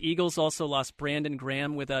concussion. Yes. The Eagles also lost Brandon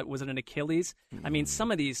Graham with was it an Achilles? I mean,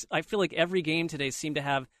 some of these, I feel like every game today seemed to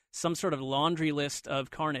have some sort of laundry list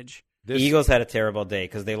of carnage. The Eagles had a terrible day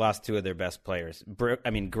because they lost 2 of their best players.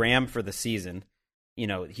 Graham for the season,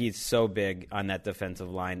 he's so big on that defensive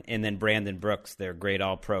line. And then Brandon Brooks, their great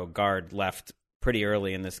all-pro guard, left pretty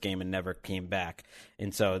early in this game and never came back.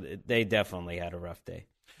 And so they definitely had a rough day.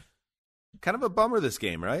 Kind of a bummer, this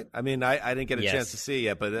game, right? I mean, I didn't get a chance to see it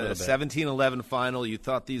yet, but a 17-11 final. You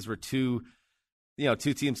thought these were two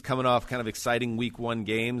teams coming off kind of exciting week 1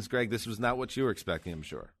 games. Greg, this was not what you were expecting, I'm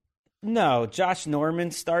sure. No, Josh Norman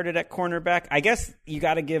started at cornerback. I guess you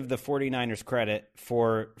got to give the 49ers credit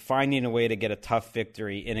for finding a way to get a tough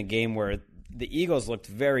victory in a game where the Eagles looked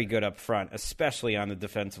very good up front, especially on the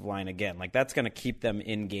defensive line again. Like, that's going to keep them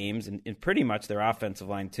in games, and pretty much their offensive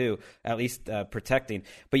line too, at least protecting.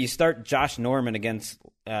 But you start Josh Norman against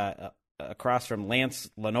across from Lance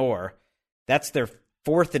Lenoir. That's their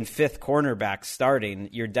 4th and 5th cornerbacks starting.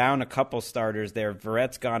 You're down a couple starters there.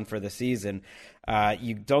 Verrett's gone for the season.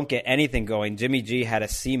 You don't get anything going. Jimmy G had a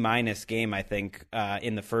C- game, I think,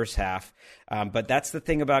 in the first half. But that's the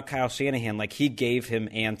thing about Kyle Shanahan. Like, he gave him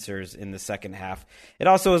answers in the second half. It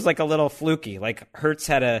also was like a little fluky. Like, Hurts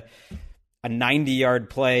had a 90-yard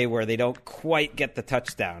play where they don't quite get the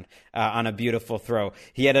touchdown on a beautiful throw.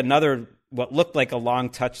 He had another what looked like a long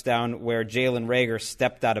touchdown where Jalen Reagor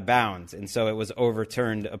stepped out of bounds, and so it was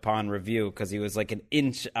overturned upon review because he was like an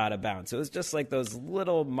inch out of bounds. So it was just like those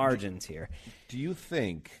little margins here. Do you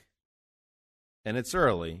think, and it's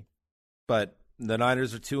early, but the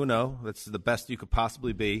Niners are 2-0. That's the best you could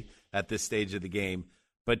possibly be at this stage of the game.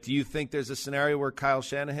 But do you think there's a scenario where Kyle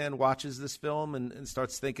Shanahan watches this film and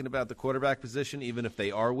starts thinking about the quarterback position, even if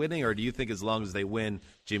they are winning? Or do you think as long as they win,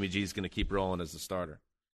 Jimmy G is going to keep rolling as the starter?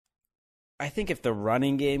 I think if the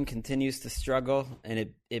running game continues to struggle,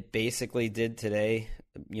 and it basically did today,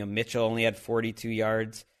 Mitchell only had 42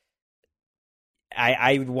 yards.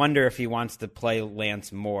 I wonder if he wants to play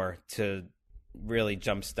Lance more to really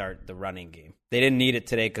jumpstart the running game. They didn't need it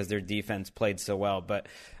today because their defense played so well, but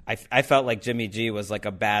I felt like Jimmy G was like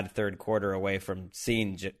a bad third quarter away from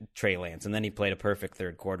seeing Trey Lance, and then he played a perfect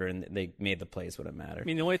third quarter, and they made the plays when it mattered. I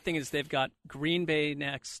mean, the only thing is they've got Green Bay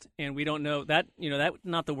next, and we don't know that, that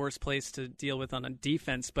not the worst place to deal with on a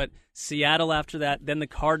defense, but Seattle after that, then the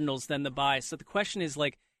Cardinals, then the bye. So the question is,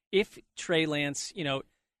 like, if Trey Lance,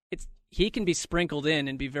 he can be sprinkled in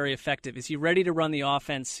and be very effective. Is he ready to run the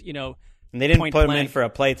offense, And they didn't put him in for a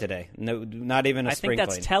play today. No, not even a sprinkling. I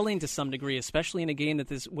think that's telling to some degree, especially in a game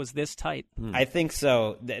that was this tight. I think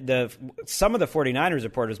so. Some of the 49ers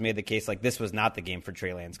reporters made the case like this was not the game for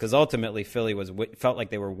Trey Lance, because ultimately Philly felt like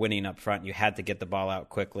they were winning up front. You had to get the ball out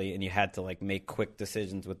quickly, and you had to make quick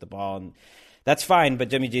decisions with the ball, and that's fine,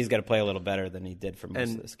 but Jimmy G's got to play a little better than he did for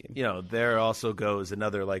most of this game. There also goes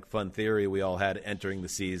another fun theory we all had entering the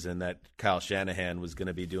season that Kyle Shanahan was going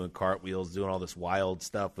to be doing cartwheels, doing all this wild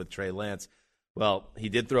stuff with Trey Lance. Well, he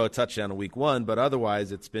did throw a touchdown in week 1, but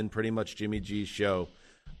otherwise it's been pretty much Jimmy G's show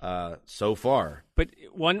so far. But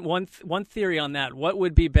one theory on that: what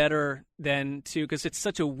would be better than to, because it's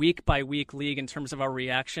such a week by week league in terms of our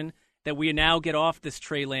reaction, that we now get off this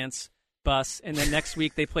Trey Lance bus, and then next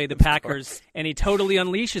week they play the Packers, and he totally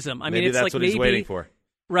unleashes them. I mean, it's that's like what he's waiting for.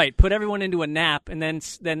 Right, put everyone into a nap, and then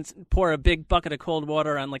pour a big bucket of cold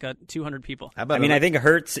water on like 200 people. I think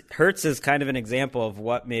Hurts is kind of an example of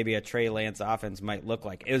what maybe a Trey Lance offense might look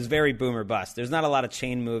like. It was very boom or bust. There's not a lot of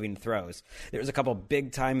chain moving throws. There's a couple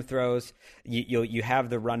big time throws. You have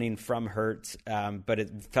the running from Hurts, but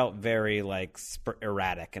it felt very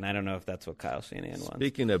erratic, and I don't know if that's what Kyle Shanahan wants.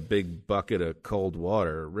 Speaking of big bucket of cold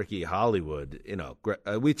water, Ricky Hollywood.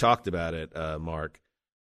 We talked about it, Mark.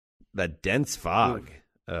 That dense fog.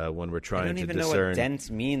 When we're trying to discern, I don't even know what dense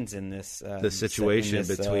means in this the situation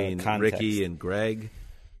between context. Ricky and Greg,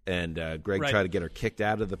 and Greg tried to get her kicked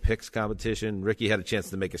out of the picks competition. Ricky had a chance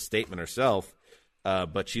to make a statement herself,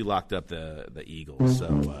 but she locked up the Eagles. So,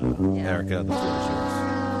 Erica, the floor is yours.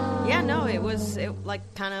 Yeah, no, it was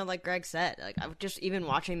kind of like Greg said. Like, I was just even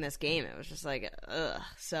watching this game, it was just like, ugh.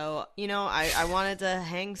 So, I wanted to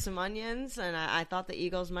hang some onions, and I thought the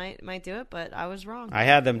Eagles might do it, but I was wrong. I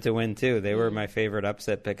had them to win too. They were my favorite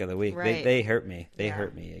upset pick of the week. Right. They hurt me. They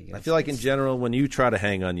hurt me. I feel like in general, when you try to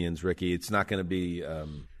hang onions, Ricky, it's not going to be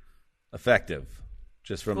effective.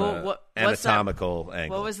 Just from an anatomical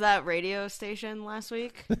angle. What was that radio station last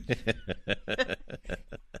week?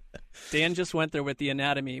 Dan just went there with the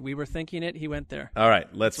anatomy. We were thinking it. He went there. All right.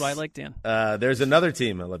 That's why I like Dan. There's another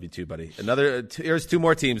team. I love you too, buddy. Here's two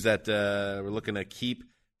more teams that we're looking to keep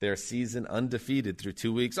their season undefeated through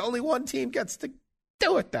 2 weeks. Only one team gets to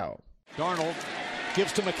do it, though. Darnold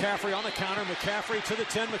gives to McCaffrey on the counter. McCaffrey to the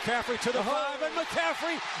 10. McCaffrey to the 5. And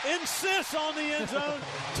McCaffrey insists on the end zone.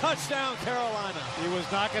 Touchdown, Carolina. He was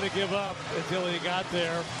not going to give up until he got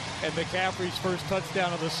there. And McCaffrey's first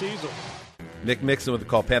touchdown of the season. Nick Mixon with the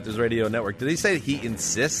Call Panthers Radio Network. Did he say he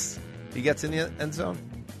insists he gets in the end zone?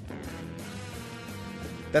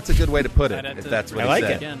 That's a good way to put it, if that's what he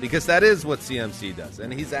said. Because that is what CMC does.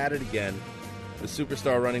 And he's at it again. The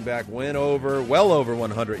superstar running back went well over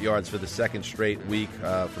 100 yards for the second straight week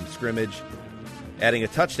from scrimmage, adding a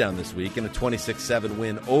touchdown this week in a 26-7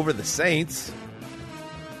 win over the Saints.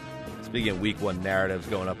 Speaking of week one narratives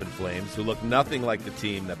going up in flames, who look nothing like the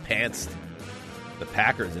team that pantsed the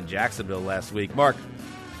Packers in Jacksonville last week. Mark,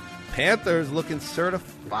 Panthers looking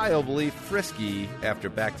certifiably frisky after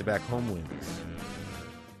back-to-back home wins.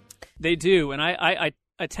 They do, and I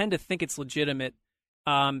tend to think it's legitimate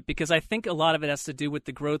because I think a lot of it has to do with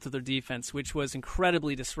the growth of their defense, which was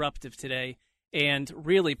incredibly disruptive today and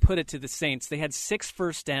really put it to the Saints. They had 6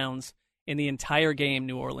 first downs in the entire game,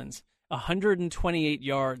 New Orleans, 128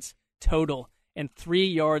 yards total and 3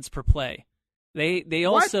 yards per play. They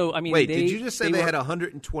also, I mean, wait, did you just say they had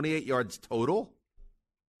 128 yards total?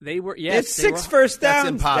 They were, yes. It's 6 first downs. That's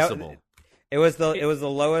impossible. It was the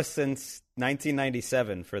lowest since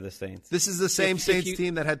 1997 for the Saints. This is the same Saints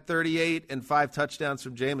team that had 38 and 5 touchdowns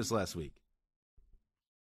from Jameis last week.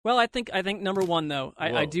 Well, I think number one, though,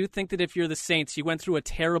 I do think that if you're the Saints, you went through a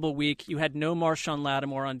terrible week. You had no Marshawn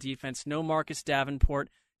Lattimore on defense, no Marcus Davenport,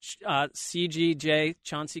 CGJ,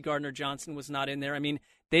 Chauncey Gardner-Johnson was not in there. I mean,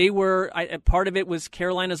 they were part of it was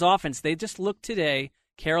Carolina's offense. They just looked today,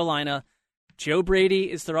 Carolina. Joe Brady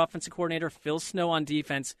is their offensive coordinator. Phil Snow on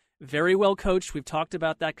defense. Very well coached. We've talked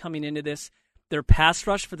about that coming into this. Their pass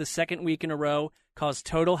rush for the second week in a row caused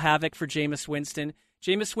total havoc for Jameis Winston.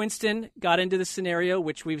 Jameis Winston got into the scenario,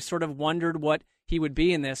 which we've sort of wondered what he would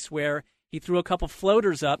be in this, where he threw a couple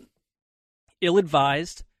floaters up,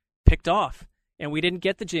 ill-advised, picked off. And we didn't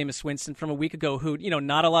get the Jameis Winston from a week ago who,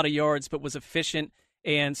 not a lot of yards, but was efficient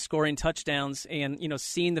and scoring touchdowns and,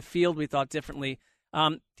 seeing the field we thought differently.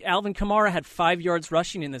 Alvin Kamara had 5 yards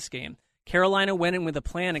rushing in this game. Carolina went in with a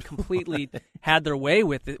plan and completely had their way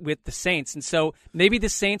with the Saints. And so maybe the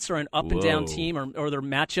Saints are an up-and-down team or they're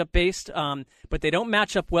matchup-based, but they don't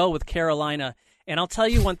match up well with Carolina. And I'll tell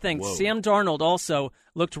you one thing. Sam Darnold also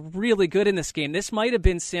looked really good in this game. This might have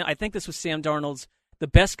been I think this was Sam Darnold's the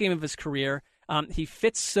best game of his career. He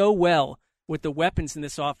fits so well with the weapons in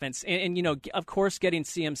this offense. And of course, getting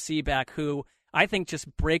CMC back, who I think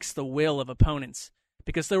just breaks the will of opponents.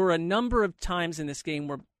 Because there were a number of times in this game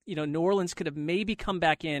where New Orleans could have maybe come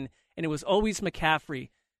back in, and it was always McCaffrey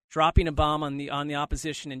dropping a bomb on the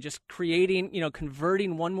opposition and just creating,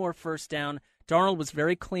 converting one more first down. Darnold was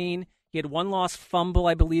very clean. He had one lost fumble,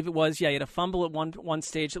 I believe it was. Yeah, he had a fumble at one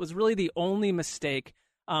stage. That was really the only mistake.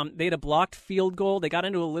 They had a blocked field goal. They got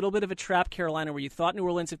into a little bit of a trap, Carolina, where you thought New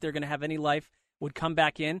Orleans, if they're going to have any life, would come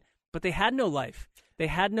back in. But they had no life. They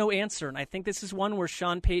had no answer. And I think this is one where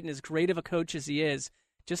Sean Payton, as great of a coach as he is,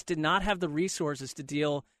 just did not have the resources to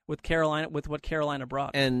deal with Carolina, with what Carolina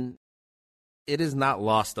brought. And it is not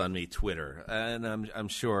lost on me, Twitter, and I'm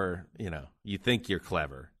sure you think you're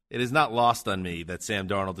clever. It is not lost on me that Sam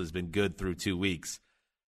Darnold has been good through 2 weeks,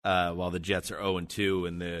 while the Jets are 0-2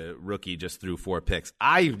 and the rookie just threw 4 picks.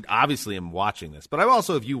 I obviously am watching this, but I'm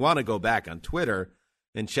also, if you want to go back on Twitter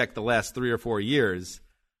and check the last 3 or 4 years,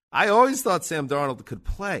 I always thought Sam Darnold could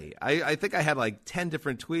play. I think I had like 10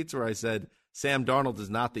 different tweets where I said Sam Darnold is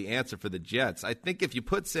not the answer for the Jets. I think if you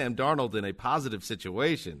put Sam Darnold in a positive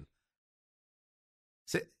situation,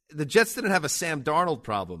 the Jets didn't have a Sam Darnold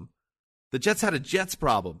problem. The Jets had a Jets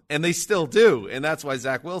problem, and they still do, and that's why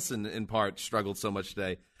Zach Wilson, in part, struggled so much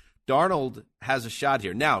today. Darnold has a shot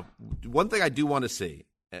here. Now, one thing I do want to see,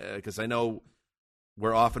 because I know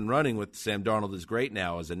we're often running with Sam Darnold is great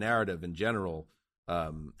now as a narrative in general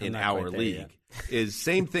in our league, is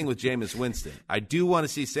same thing with Jameis Winston. I do want to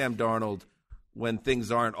see Sam Darnold when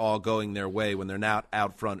things aren't all going their way, when they're not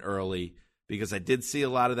out front early, because I did see a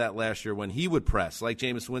lot of that last year when he would press, like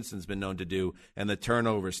Jameis Winston's been known to do, and the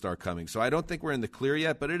turnovers start coming. So I don't think we're in the clear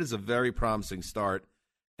yet, but it is a very promising start.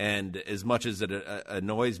 And as much as it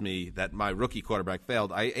annoys me that my rookie quarterback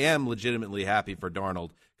failed, I am legitimately happy for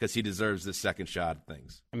Darnold because he deserves this second shot at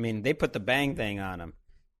things. I mean, they put the bang thing on him.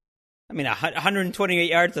 I mean, 128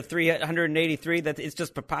 yards to 383, it's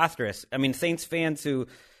just preposterous. I mean, Saints fans who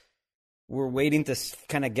were waiting to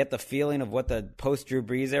kind of get the feeling of what the post-Drew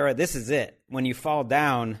Brees era, this is it. When you fall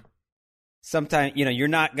down, sometimes, you're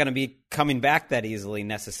not going to be coming back that easily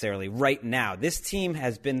necessarily right now. This team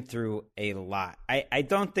has been through a lot. I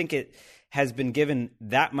don't think it has been given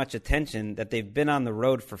that much attention that they've been on the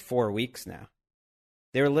road for 4 weeks now.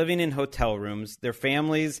 They're living in hotel rooms, their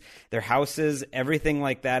families, their houses, everything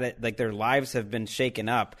like that. Like their lives have been shaken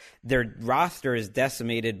up. Their roster is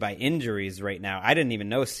decimated by injuries right now. I didn't even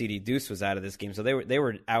know CD Deuce was out of this game. So they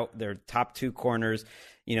were out, their top 2 corners,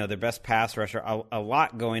 their best pass rusher, a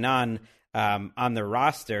lot going on their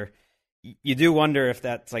roster. You do wonder if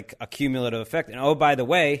that's like a cumulative effect. And oh, by the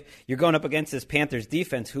way, you're going up against this Panthers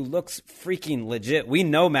defense who looks freaking legit. We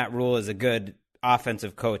know Matt Rule is a good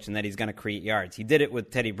offensive coach and that he's going to create yards. He did it with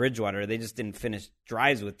Teddy Bridgewater. They just didn't finish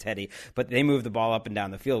drives with Teddy, but they moved the ball up and down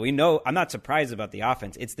the field. We know, I'm not surprised about the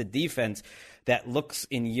offense. It's the defense that looks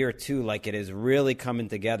in year 2 like it is really coming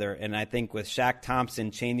together. And I think with Shaq Thompson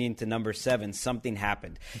changing to number 7, something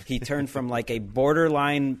happened. He turned from like a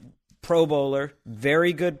borderline Pro Bowler,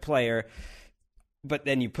 very good player, but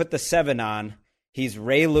then you put the 7 on, he's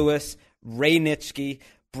Ray Lewis, Ray Nitschke,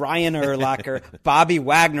 Brian Urlacher, Bobby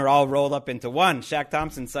Wagner all rolled up into one. Shaq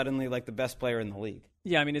Thompson suddenly like the best player in the league.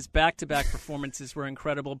 Yeah, I mean, his back-to-back performances were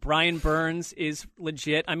incredible. Brian Burns is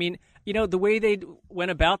legit. I mean, the way they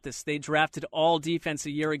went about this, they drafted all defense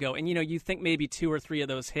a year ago, and, you think maybe 2 or 3 of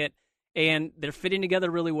those hit, and they're fitting together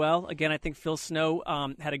really well. Again, I think Phil Snow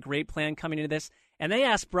had a great plan coming into this, and they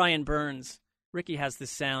asked Brian Burns, Ricky has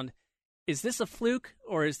this sound, is this a fluke,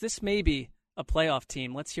 or is this maybe a playoff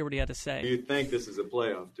team? Let's hear what he had to say. Do you think this is a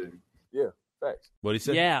playoff team? Yeah, facts. What did he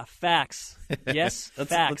say? Yeah, facts. Yes,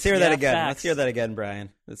 facts. Let's hear that again. Facts. Let's hear that again,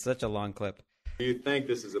 Brian. It's such a long clip. Do you think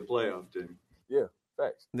this is a playoff team? Yeah,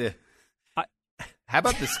 facts. Yeah. How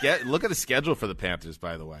about look at the schedule for the Panthers,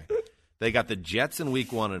 by the way. They got the Jets in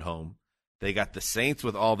week 1 at home. They got the Saints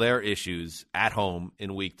with all their issues at home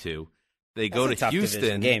in week 2. They go to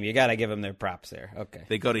Houston. Game. You got to give them their props there. Okay.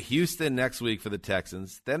 They go to Houston next week for the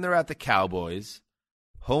Texans. Then they're at the Cowboys,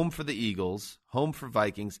 home for the Eagles, home for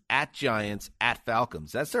Vikings, at Giants, at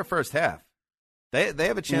Falcons. That's their first half. They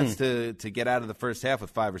have a chance to get out of the first half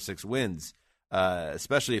with 5 or 6 wins,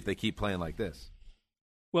 especially if they keep playing like this.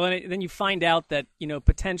 Well, and then you find out that,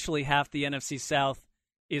 potentially half the NFC South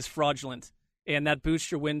is fraudulent, and that boosts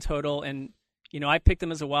your win total. And I picked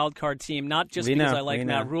them as a wild card team, not just because I like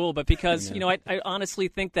Matt Rule, but because, I honestly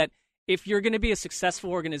think that if you're going to be a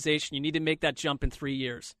successful organization, you need to make that jump in 3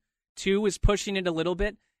 years. 2 is pushing it a little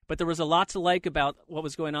bit, but there was a lot to like about what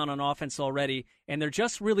was going on offense already, and they're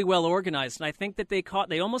just really well organized. And I think that they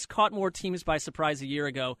almost caught more teams by surprise a year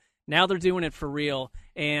ago. Now they're doing it for real,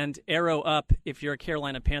 and arrow up if you're a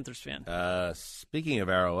Carolina Panthers fan. Speaking of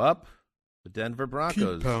arrow up, the Denver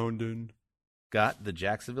Broncos keep pounding. Got the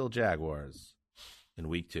Jacksonville Jaguars in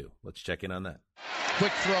week 2. Let's check in on that.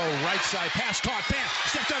 Quick throw, right side, pass caught, Fant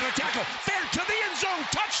stepped under tackle, Fant to the end zone,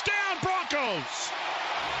 touchdown Broncos!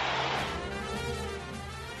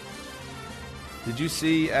 Did you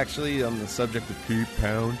see, actually, on the subject of keep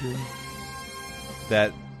pounding,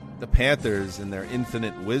 that the Panthers, in their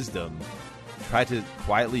infinite wisdom, tried to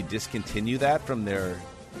quietly discontinue that from their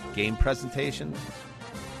game presentation?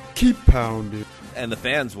 Keep pounding. And the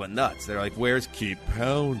fans went nuts. They're like, where's keep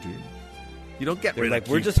pounding? You don't get They're rid like, of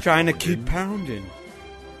we're keep just trying to pounding. keep pounding.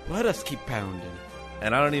 Let us keep pounding.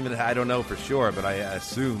 And I don't know for sure, but I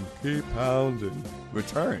assume keep pounding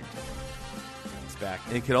returned. It's back.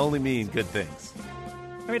 It can only mean good things.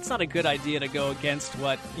 I mean, it's not a good idea to go against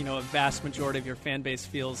what, a vast majority of your fan base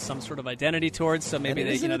feels some sort of identity towards, so maybe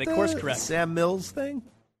they course correct. Sam Mills thing?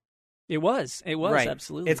 It was, right.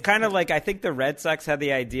 Absolutely. It's kind of like, I think the Red Sox had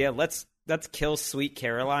the idea, let's kill Sweet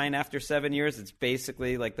Caroline after 7 years. It's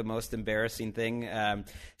basically like the most embarrassing thing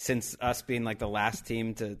since us being like the last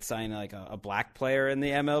team to sign like a black player in the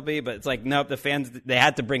MLB. But it's like, nope, the fans, they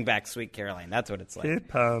had to bring back Sweet Caroline. That's what it's like. Get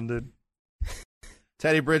pounded.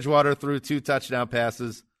 Teddy Bridgewater threw 2 touchdown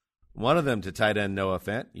passes, one of them to tight end Noah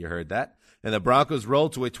Fant. You heard that. And the Broncos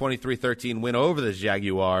rolled to a 23-13 win over the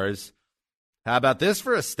Jaguars. How about this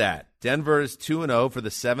for a stat? Denver is 2-0 for the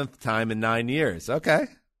 7th time in 9 years. Okay.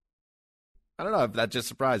 I don't know if that just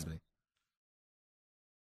surprised me.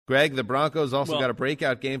 Greg, the Broncos also got a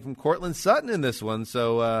breakout game from Cortland Sutton in this one.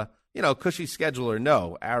 So, cushy schedule or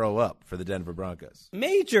no, arrow up for the Denver Broncos.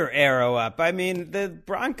 Major arrow up. I mean, the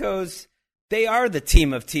Broncos, they are the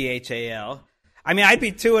team of THAL. I mean, I'd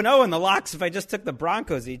be 2-0 in the locks if I just took the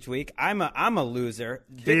Broncos each week. I'm a loser.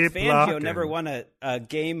 Vic Fangio never won a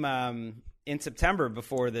game in September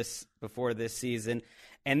before this season.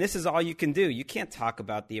 And this is all you can do. You can't talk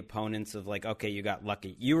about the opponents of like, okay, you got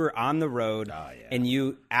lucky. You were on the road and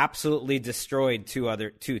you absolutely destroyed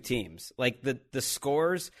two teams. Like the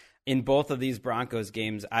scores in both of these Broncos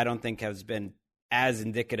games, I don't think has been as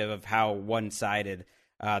indicative of how one-sided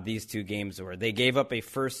these two games were. They gave up a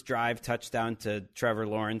first drive touchdown to Trevor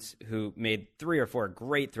Lawrence, who made 3 or 4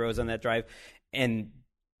 great throws on that drive, and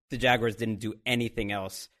the Jaguars didn't do anything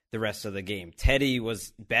else the rest of the game. Teddy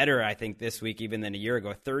was better, I think, this week even than a year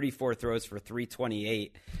ago. 34 throws for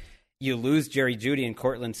 328. You lose Jerry Jeudy and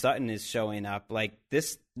Cortland Sutton is showing up. Like,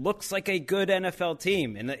 this looks like a good NFL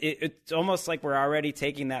team. And it's almost like we're already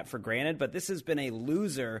taking that for granted, but this has been a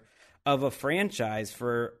loser of a franchise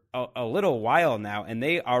for a little while now, and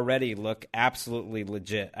they already look absolutely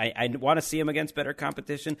legit. I want to see them against better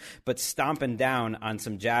competition, but stomping down on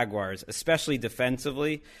some Jaguars, especially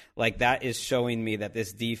defensively, like that is showing me that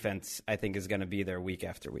this defense, I think, is going to be there week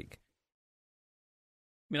after week.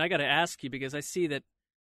 I mean, I got to ask you because I see that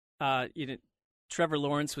Trevor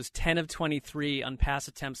Lawrence was 10 of 23 on pass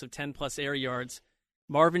attempts of 10-plus air yards.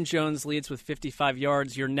 Marvin Jones leads with 55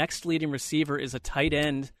 yards. Your next leading receiver is a tight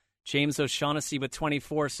end, James O'Shaughnessy, with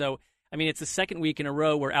 24. So, I mean, it's the second week in a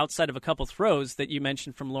row where outside of a couple throws that you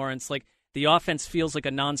mentioned from Lawrence, like the offense feels like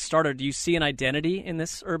a non-starter. Do you see an identity in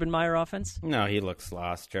this Urban Meyer offense? No, he looks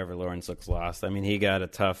lost. Trevor Lawrence looks lost. I mean, he got a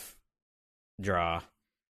tough draw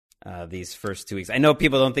these first 2 weeks. I know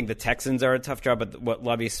people don't think the Texans are a tough draw, but what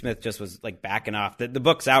Lovie Smith just was like backing off. The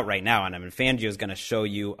book's out right now on him, and Fangio is going to show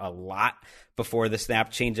you a lot before the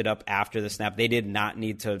snap, change it up after the snap. They did not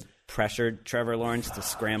need to pressure Trevor Lawrence to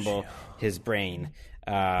scramble his brain.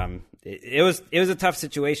 It was a tough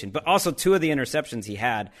situation, but also 2 of the interceptions he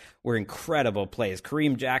had were incredible plays.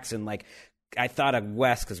 Kareem Jackson, like I thought of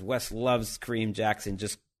Wes because Wes loves Kareem Jackson,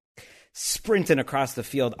 just sprinting across the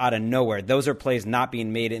field out of nowhere. Those are plays not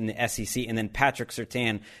being made in the SEC. And then Patrick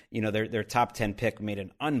Surtain, their top 10 pick, made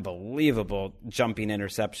an unbelievable jumping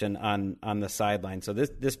interception on the sideline. So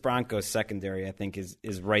this Broncos secondary, I think,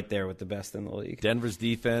 is right there with the best in the league. Denver's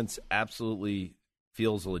defense absolutely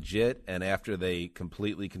feels legit, and after they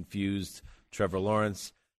completely confused Trevor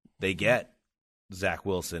Lawrence, they get Zach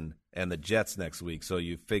Wilson and the Jets next week. So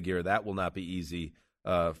you figure that will not be easy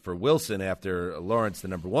for Wilson after Lawrence, the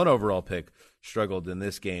number 1 overall pick, struggled in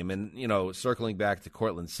this game. And, circling back to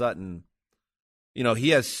Cortland Sutton, he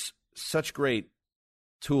has such great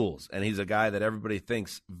tools, and he's a guy that everybody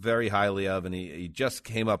thinks very highly of, and he just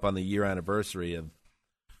came up on the year anniversary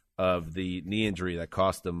of the knee injury that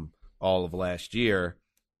cost him all of last year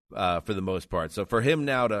for the most part. So for him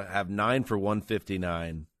now to have 9 for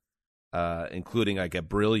 159, including like a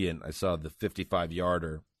brilliant, I saw the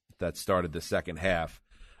 55-yarder that started the second half.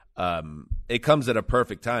 It comes at a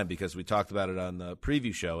perfect time because we talked about it on the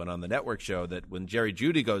preview show and on the network show that when Jerry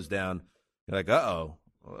Jeudy goes down, you're like,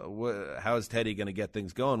 how is Teddy going to get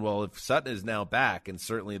things going? Well, if Sutton is now back, and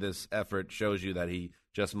certainly this effort shows you that he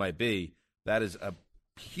just might be, that is a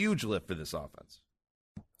huge lift for this offense.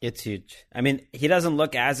 It's huge. I mean, he doesn't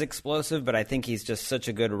look as explosive, but I think he's just such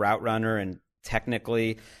a good route runner and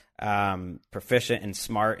technically proficient and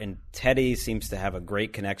smart, and Teddy seems to have a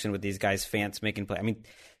great connection with these guys. Fant's making play. I mean,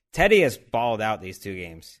 Teddy has balled out these 2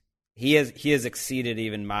 games. he has exceeded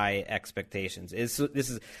even my expectations. This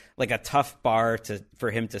is like a tough bar for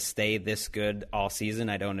him to stay this good all season.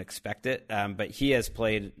 I don't expect it, but he has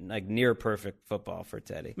played like near perfect football for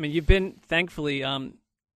Teddy. I mean, you've been thankfully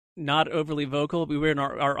not overly vocal. We were in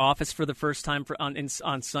our office for the first time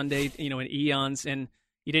on Sunday, in eons, and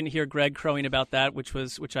you didn't hear Greg crowing about that, which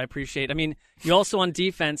I appreciate. I mean, you also on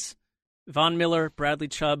defense. Von Miller, Bradley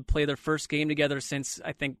Chubb play their first game together since,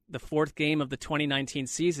 I think, the fourth game of the 2019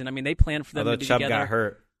 season. I mean, they planned for them to be Chubb together got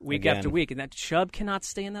hurt week again. after week, and that Chubb cannot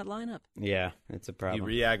stay in that lineup. Yeah, it's a problem. He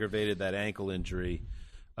re-aggravated that ankle injury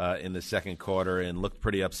in the second quarter and looked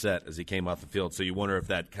pretty upset as he came off the field. So you wonder if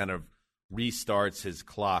that kind of restarts his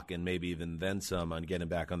clock and maybe even then some on getting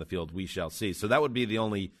back on the field. We shall see. So that would be the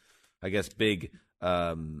only, I guess, big bit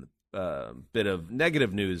of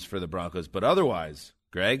negative news for the Broncos. But otherwise,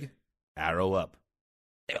 Greg, arrow up.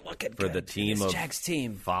 They're looking for good. the team this of Jags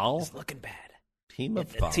team foul. is looking bad. Team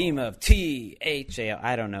of the foul. Team of THAL.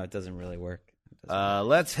 I don't know. It doesn't really work.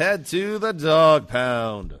 Let's head to the dog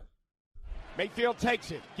pound. Mayfield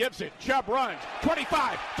takes it, gives it. Chubb runs.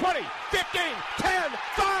 25, 20, 15, 10,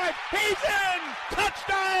 5. He's in!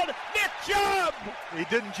 Touchdown, Nick Chubb! He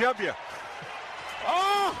didn't jub you.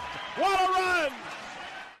 Oh, what a run!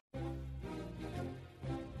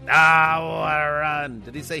 What a run.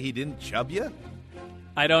 Did he say he didn't chub you?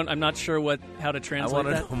 I'm not sure how to translate that.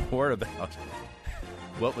 I want to know more about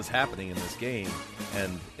what was happening in this game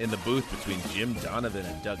and in the booth between Jim Donovan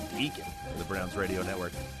and Doug Deacon of the Browns Radio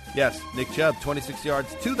Network. Yes, Nick Chubb, 26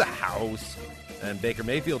 yards to the house. And Baker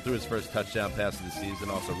Mayfield threw his first touchdown pass of the season,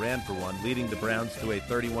 also ran for one, leading the Browns to a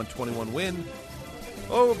 31-21 win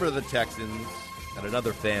over the Texans at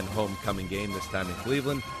another fan homecoming game, this time in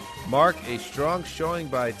Cleveland. Mark, a strong showing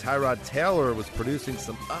by Tyrod Taylor was producing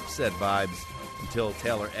some upset vibes until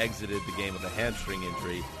Taylor exited the game with a hamstring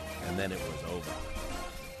injury, and then it was over.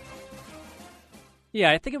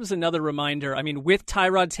 Yeah, I think it was another reminder. I mean, with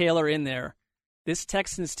Tyrod Taylor in there, this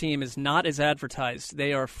Texans team is not as advertised.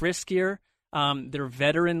 They are friskier, they're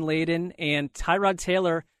veteran-laden, and Tyrod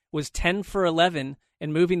Taylor was 10 for 11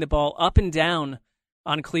 and moving the ball up and down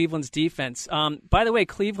on Cleveland's defense. By the way,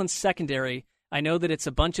 Cleveland's secondary, I know that it's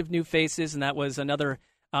a bunch of new faces, and that was another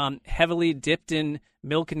heavily dipped in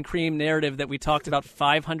milk and cream narrative that we talked about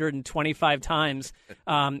 525 times,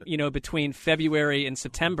 between February and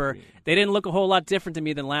September. They didn't look a whole lot different to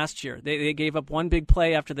me than last year. They gave up one big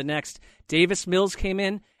play after the next. Davis Mills came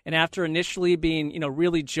in, and after initially being,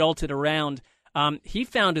 really jolted around, he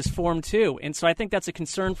found his form too. And so I think that's a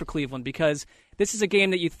concern for Cleveland because this is a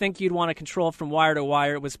game that you think you'd want to control from wire to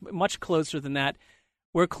wire. It was much closer than that.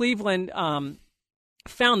 Where Cleveland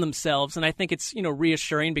found themselves, and I think it's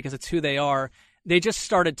reassuring because it's who they are, they just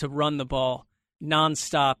started to run the ball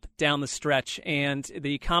nonstop down the stretch. And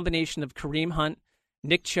the combination of Kareem Hunt,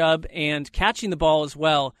 Nick Chubb, and catching the ball as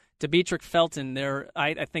well, Demetric Felton, their,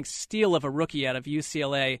 I think, steal of a rookie out of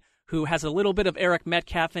UCLA, who has a little bit of Eric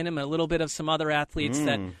Metcalf in him, and a little bit of some other athletes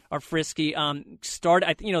that are frisky.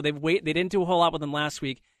 They didn't do a whole lot with him last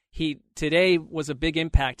week. Today was a big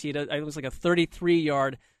impact. It was like a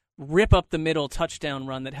 33-yard rip up the middle touchdown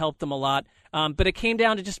run that helped them a lot. But it came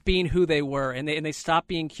down to just being who they were, and they stopped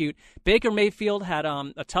being cute. Baker Mayfield had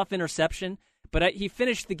a tough interception, but he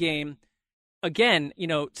finished the game. Again,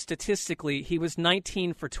 statistically, he was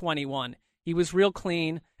 19 for 21. He was real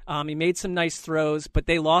clean. He made some nice throws, but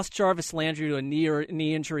they lost Jarvis Landry to a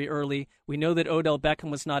knee injury early. We know that Odell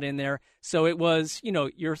Beckham was not in there. So it was,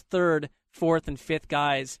 your third, fourth, and fifth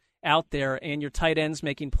guys out there and your tight ends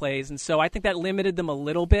making plays. And so I think that limited them a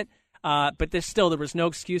little bit. But there was no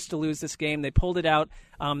excuse to lose this game. They pulled it out.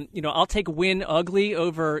 I'll take win ugly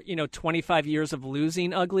over, 25 years of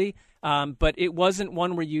losing ugly. But it wasn't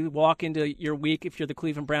one where you walk into your week, if you're the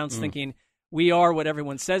Cleveland Browns, thinking, we are what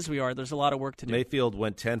everyone says we are. There's a lot of work to do. Mayfield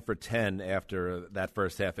went 10 for 10 after that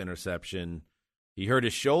first half interception. He hurt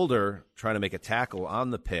his shoulder trying to make a tackle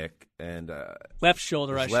on the pick. And left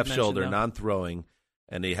shoulder, left shoulder, non-throwing.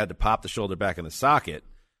 And he had to pop the shoulder back in the socket.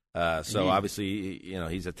 Obviously,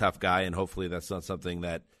 he's a tough guy, and hopefully that's not something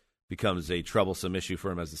that becomes a troublesome issue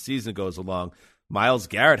for him as the season goes along. Myles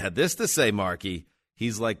Garrett had this to say, Marky.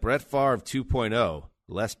 He's like Brett Favre 2.0.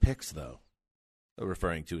 Less picks, though,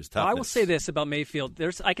 referring to his toughness. I will say this about Mayfield.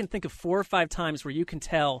 I can think of 4 or 5 times where you can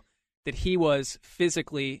tell that he was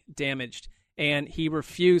physically damaged, and he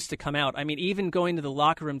refused to come out. I mean, even going to the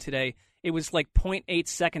locker room today, it was like 0.8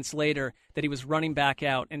 seconds later that he was running back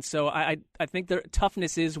out. And so I think the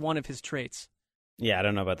toughness is one of his traits. Yeah, I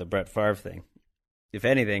don't know about the Brett Favre thing. If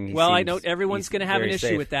anything, I know everyone's going to have an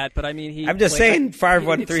issue with that, but I mean, I'm just saying Favre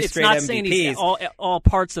won 3 straight MVPs. It's not saying he's all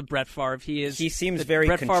parts of Brett Favre. He seems very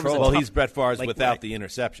controlled. Well, he's Brett Favre without the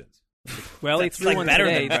interceptions. Well, he threw one better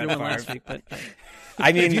today. than He threw one Brett last Favre. week, but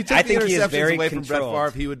I mean, if you took I think the he is interceptions very away from Brett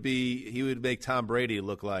controlled. Favre, he would make Tom Brady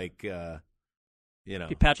look like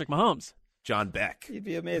be Patrick Mahomes. John Beck. He'd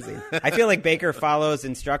be amazing. I feel like Baker follows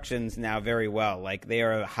instructions now very well. Like, they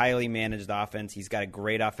are a highly managed offense. He's got a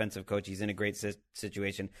great offensive coach. He's in a great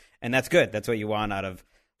situation, and that's good. That's what you want out of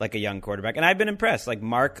like a young quarterback. And I've been impressed. Like,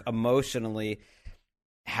 Mark emotionally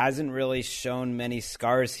hasn't really shown many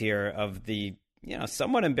scars here of the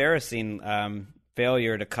somewhat embarrassing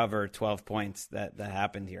failure to cover 12 points that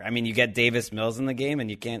happened here. I mean, you get Davis Mills in the game,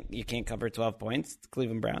 and you can't cover 12 points.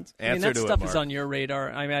 Cleveland Browns. I mean, that stuff is on your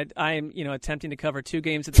radar. I mean, I'm attempting to cover 2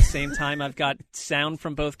 games at the same time. I've got sound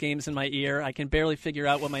from both games in my ear. I can barely figure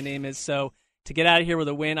out what my name is. So to get out of here with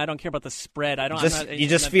a win, I don't care about the spread. You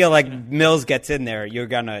just feel like Mills gets in there, you're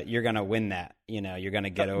gonna win that. You're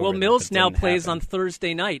gonna get over. Well, Mills now plays on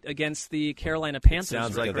Thursday night against the Carolina Panthers.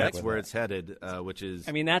 Sounds like that's where it's headed, which is.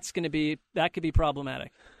 I mean, that could be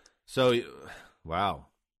problematic. So, wow,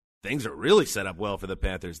 things are really set up well for the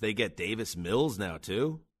Panthers. They get Davis Mills now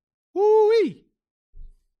too. Woo-wee.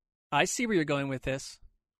 I see where you're going with this.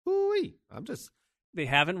 Woo-wee. They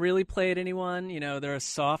haven't really played anyone. They're a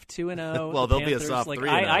soft 2-0. Well, they'll be a soft 3-0.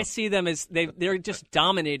 I see them as they're just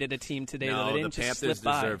dominated a team today. No, they the didn't just Panthers slip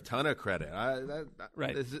by. deserve a ton of credit.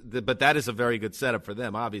 Right. But that is a very good setup for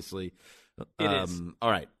them, obviously. It is. All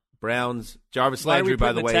right. Browns, Jarvis Why Landry, are we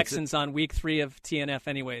by the way. The Texans on week 3 of TNF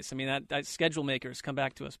anyways. I mean, that schedule makers, come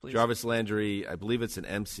back to us, please. Jarvis Landry, I believe it's an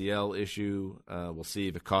MCL issue. We'll see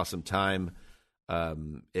if it costs him time.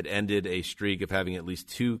 It ended a streak of having at least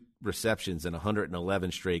 2 receptions in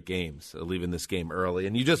 111 straight games, leaving this game early.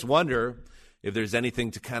 And you just wonder if there's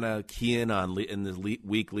anything to kind of key in on in the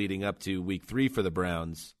week leading up to week 3 for the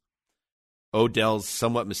Browns. Odell's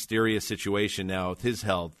somewhat mysterious situation now with his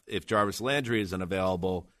health. If Jarvis Landry isn't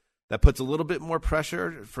available, that puts a little bit more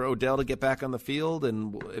pressure for Odell to get back on the field.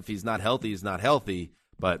 And if he's not healthy, he's not healthy.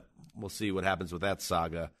 But we'll see what happens with that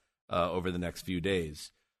saga over the next few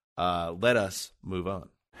days. Let us move on.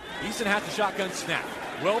 Easton has the shotgun snap.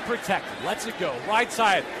 Well protected. Lets it go. Right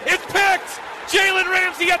side. It's picked! Jalen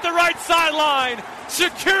Ramsey at the right sideline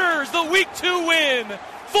secures the Week 2 win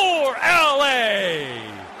for L.A.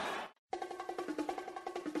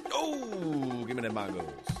 Oh, give me them Mongos.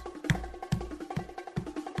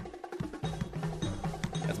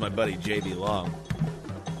 That's my buddy J.B. Long.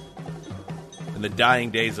 In the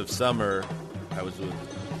dying days of summer, I was with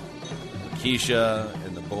Keisha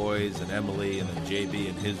and the boys and Emily and then JB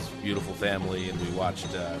and his beautiful family, and we watched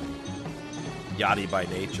Yachty by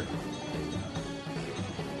Nature,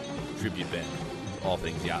 a tribute band, all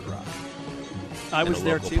things yacht rock. I was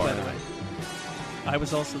there too, by the way. I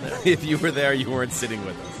was also there. If you were there, you weren't sitting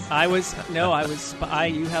with us. I was.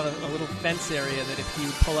 You have a little fence area that if you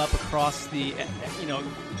pull up across the,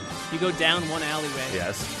 you go down one alleyway.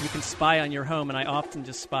 Yes. You can spy on your home, and I often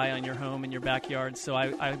just spy on your home and your backyard, so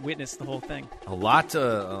I witnessed the whole thing. A lot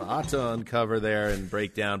to uncover there and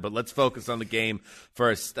break down, but let's focus on the game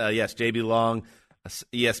first. Yes, J.B. Long,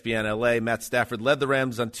 ESPN LA. Matt Stafford led the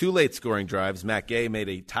Rams on 2 late scoring drives. Matt Gay made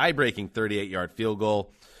a tie-breaking 38-yard field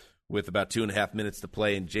goal with about 2.5 minutes to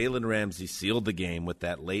play, and Jalen Ramsey sealed the game with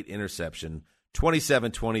that late interception.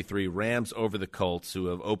 27-23, Rams over the Colts, who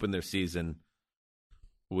have opened their season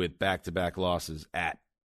with back-to-back losses at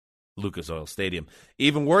Lucas Oil Stadium.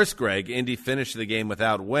 Even worse, Greg, Indy finished the game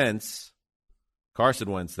without Wentz, Carson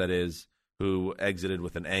Wentz, that is, who exited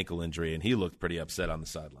with an ankle injury, and he looked pretty upset on the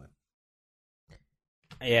sideline.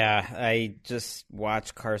 Yeah, I just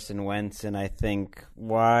watched Carson Wentz, and I think,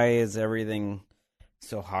 why is everything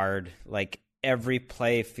so hard? Like, every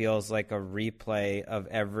play feels like a replay of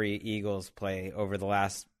every Eagles play over the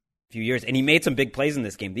last few years. And he made some big plays in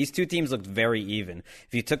this game. These 2 teams looked very even.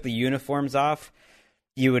 If you took the uniforms off,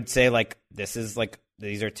 you would say,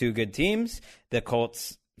 these are 2 good teams. The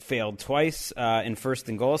Colts failed twice in first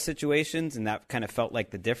and goal situations, and that kind of felt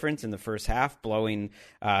like the difference in the first half, blowing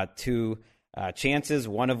 2 chances,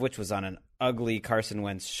 one of which was on an ugly Carson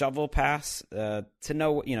Wentz shovel pass to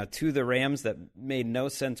the Rams that made no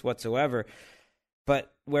sense whatsoever.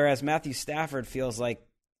 But whereas Matthew Stafford feels like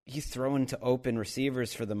he's thrown to open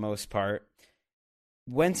receivers for the most part,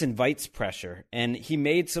 Wentz invites pressure, and he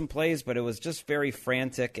made some plays, but it was just very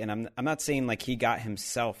frantic. And I'm not saying like he got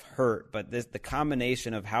himself hurt, but the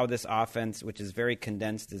combination of how this offense, which is very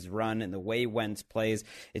condensed, is run, and the way Wentz plays,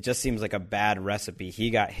 it just seems like a bad recipe. He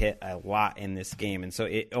got hit a lot in this game, and so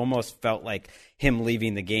it almost felt like him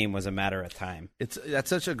leaving the game was a matter of time. That's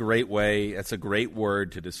such a great way. That's a great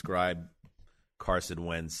word to describe Carson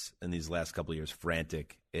Wentz in these last couple of years.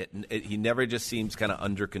 Frantic. He never just seems kind of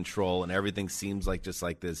under control, and everything seems like just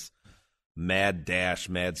like this mad dash,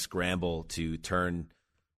 mad scramble to turn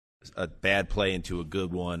a bad play into a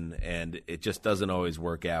good one, and it just doesn't always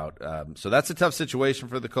work out. So that's a tough situation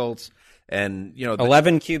for the Colts. And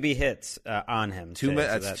 11 QB hits on him. Too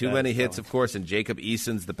many hits, of course. And Jacob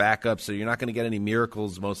Eason's the backup, so you're not going to get any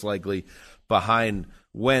miracles most likely behind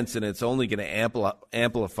Wentz, and it's only going to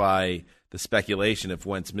amplify the speculation if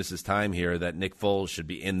Wentz misses time here that Nick Foles should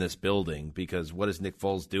be in this building, because what is Nick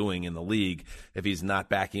Foles doing in the league if he's not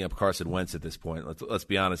backing up Carson Wentz at this point? Let's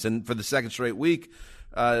be honest. And for the second straight week,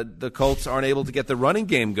 the Colts aren't able to get the running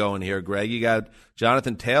game going here, Greg. You got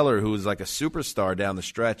Jonathan Taylor, who was like a superstar down the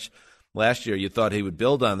stretch last year. You thought he would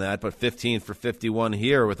build on that, but 15 for 51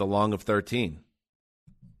 here with a long of 13.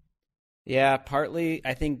 Yeah, partly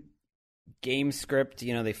I think game script,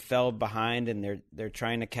 they fell behind and they're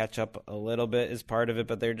trying to catch up a little bit is part of it,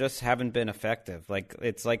 but they just haven't been effective.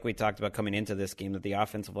 It's like we talked about coming into this game, that the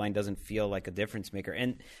offensive line doesn't feel like a difference maker.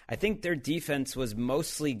 And I think their defense was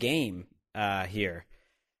mostly game here.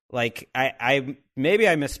 I maybe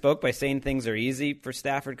I misspoke by saying things are easy for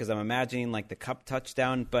Stafford, because I'm imagining the Cup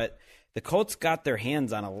touchdown, but the Colts got their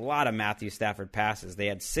hands on a lot of Matthew Stafford passes. They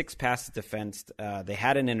had 6 passes defensed. They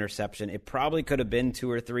had an interception. It probably could have been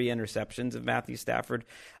 2 or 3 interceptions of Matthew Stafford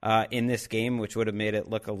in this game, which would have made it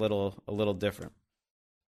look a little different.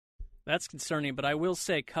 That's concerning, but I will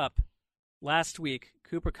say Kupp. Last week,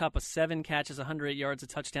 Cooper Kupp, 7 catches, 108 yards, a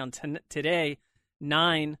touchdown. Today,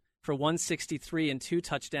 9 for 163 and 2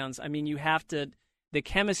 touchdowns. I mean, the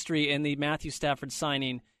chemistry in the Matthew Stafford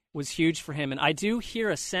signing was huge for him. And I do hear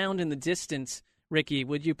a sound in the distance. Ricky,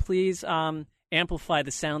 would you please amplify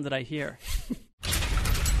the sound that I hear?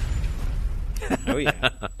 Oh, yeah.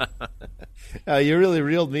 You really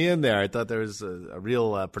reeled me in there. I thought there was a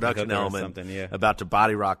real production element about to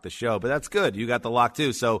body rock the show. But that's good. You got the lock,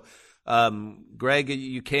 too. So, Greg,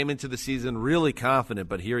 you came into the season really confident,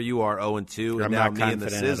 but here you are 0-2. I'm now not me and the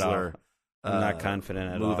Sizzler I'm not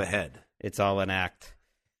confident at all. Move ahead. It's all an act.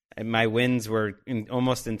 And my wins were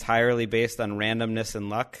almost entirely based on randomness and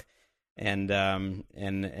luck, and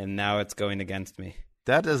now it's going against me.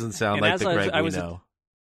 That doesn't sound like the Greg we know.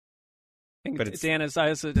 But Dan, as I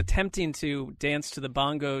was attempting to dance to the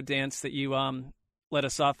bongo dance that you let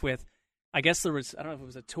us off with, I guess there was, I don't know if it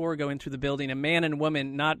was a tour going through the building, a man and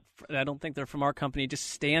woman, I don't think they're from our company, just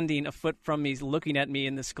standing a foot from me, looking at me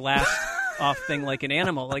in this glass off thing like an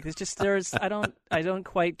animal. It's just, I don't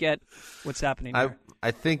quite get what's happening here. I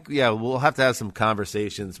think, we'll have to have some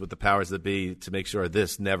conversations with the powers that be to make sure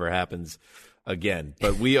this never happens again.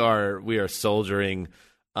 But we are soldiering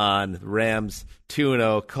on. Rams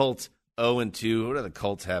 2-0, Colts 0-2. What do the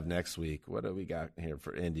Colts have next week? What do we got here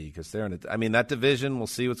for Indy? Because they're in that division. We'll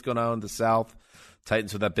see what's going on in the South.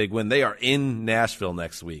 Titans with that big win. They are in Nashville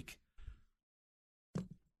next week.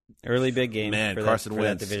 Early big game. Man, for Carson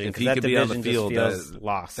Wentz. Division, if he could be on the field,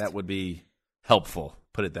 lost. That would be helpful.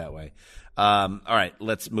 Put it that way. All right,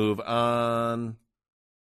 let's move on.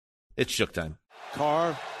 It's Shook time.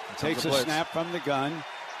 Carr takes a snap from the gun.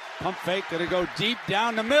 Pump fake, gonna go deep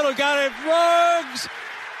down the middle. Got it. Ruggs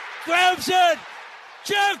grabs it.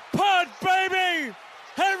 Jackpot, baby!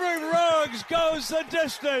 Henry Ruggs goes the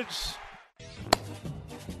distance.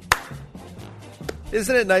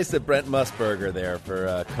 Isn't it nice that Brent Musburger there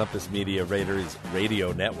for Compass Media Raiders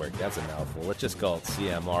Radio Network? That's a mouthful. Let's just call it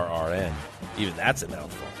CMRRN. Even that's a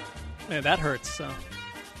mouthful. Man, that hurts. So.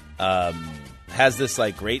 Has this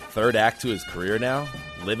great third act to his career now.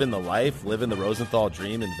 Living the life, living the Rosenthal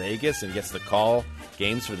dream in Vegas, and gets to call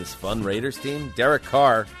games for this fun Raiders team. Derek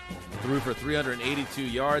Carr threw for 382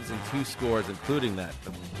 yards and 2 scores, including that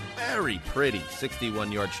very pretty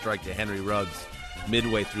 61-yard strike to Henry Ruggs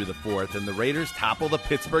midway through the fourth, and the Raiders topple the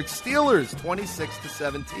Pittsburgh Steelers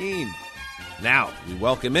 26-17. Now we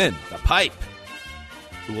welcome in the Pipe,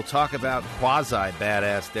 who will talk about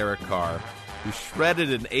quasi-badass Derek Carr, who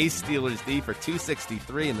shredded an ace Steelers D for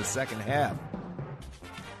 263 in the second half.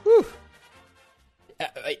 Whew.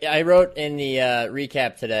 I wrote in the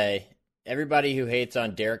recap today, everybody who hates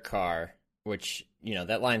on Derek Carr, which,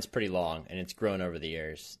 that line's pretty long, and it's grown over the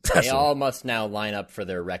years. They all must now line up for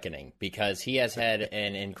their reckoning, because he has had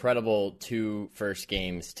an incredible 2 first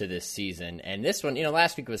games to this season. And this one,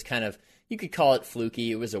 last week was kind of, you could call it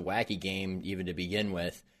fluky. It was a wacky game even to begin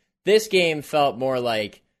with. This game felt more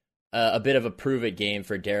like a bit of a prove-it game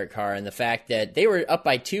for Derek Carr, and the fact that they were up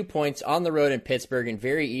by 2 points on the road in Pittsburgh and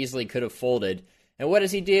very easily could have folded. And what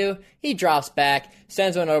does he do? He drops back,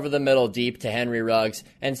 sends one over the middle deep to Henry Ruggs,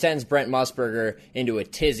 and sends Brent Musburger into a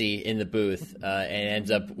tizzy in the booth, and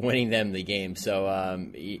ends up winning them the game. So,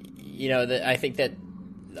 I think that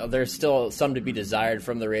there's still some to be desired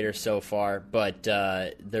from the Raiders so far, but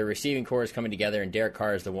the receiving core is coming together, and Derek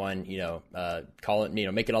Carr is the one,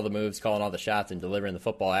 making all the moves, calling all the shots, and delivering the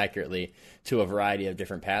football accurately to a variety of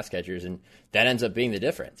different pass catchers, and that ends up being the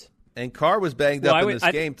difference. And Carr was banged up in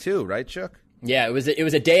this game too, right, Chuck? Yeah, it was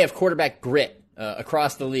a day of quarterback grit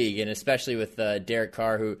across the league, and especially with Derek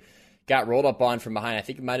Carr, who got rolled up on from behind. I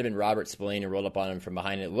think it might have been Robert Spillane who rolled up on him from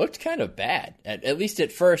behind. It looked kind of bad. At least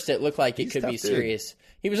at first, it looked like it could be serious.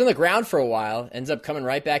 He was on the ground for a while, ends up coming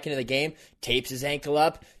right back into the game, tapes his ankle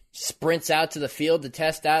up, sprints out to the field to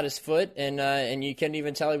test out his foot, and you couldn't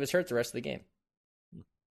even tell he was hurt the rest of the game.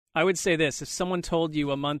 I would say this. If someone told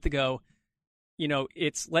you a month ago,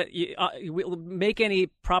 make any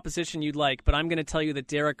proposition you'd like, but I'm going to tell you that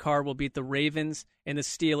Derek Carr will beat the Ravens and the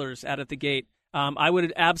Steelers out at the gate, I would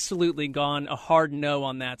have absolutely gone a hard no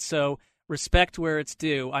on that. So respect where it's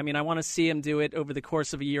due. I mean, I want to see him do it over the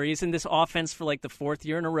course of a year. He's in this offense for like the fourth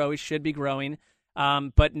year in a row. He should be growing,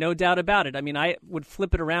 but no doubt about it. I mean, I would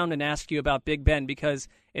flip it around and ask you about Big Ben because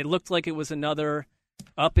it looked like it was another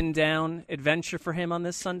up and down adventure for him on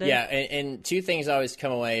this Sunday. Yeah, and two things always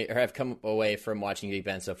have come away from watching Big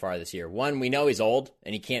Ben so far this year. One, we know he's old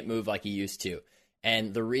and he can't move like he used to.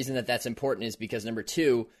 And the reason that that's important is because, number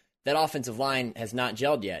two, that offensive line has not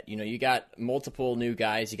gelled yet. You got multiple new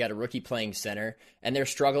guys. You got a rookie playing center, and they're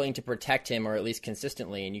struggling to protect him, or at least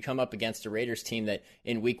consistently. And you come up against a Raiders team that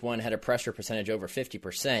in week one had a pressure percentage over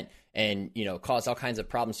 50% and, caused all kinds of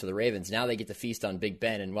problems for the Ravens. Now they get to feast on Big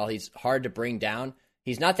Ben. And while he's hard to bring down,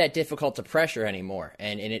 he's not that difficult to pressure anymore.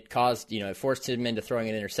 And it caused, it forced him into throwing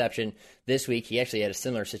an interception this week. He actually had a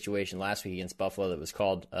similar situation last week against Buffalo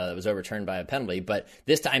that was overturned by a penalty. But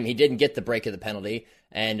this time he didn't get the break of the penalty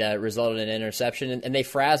and resulted in an interception, and they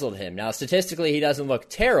frazzled him. Now, statistically, he doesn't look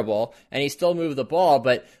terrible, and he still moved the ball,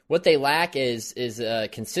 but what they lack is a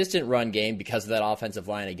consistent run game because of that offensive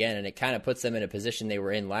line again, and it kind of puts them in a position they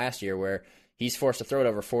were in last year where he's forced to throw it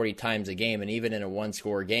over 40 times a game, and even in a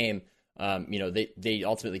one-score game, they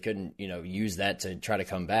ultimately couldn't, use that to try to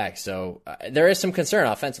come back. So there is some concern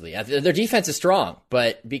offensively. Their defense is strong,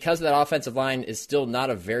 but because of that offensive line is still not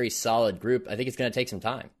a very solid group, I think it's going to take some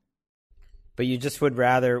time. But you just would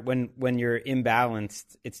rather, when you're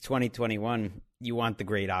imbalanced, it's 2021, you want the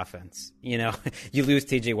great offense. You lose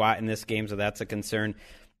TJ Watt in this game, so that's a concern.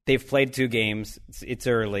 They've played 2 games. It's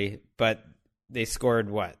early, but they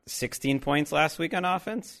scored, 16 points last week on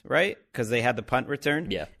offense, right? Because they had the punt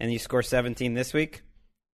return. Yeah. And you score 17 this week.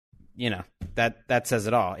 That says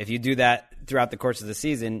it all. If you do that throughout the course of the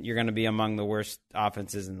season, you're going to be among the worst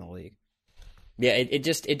offenses in the league. Yeah,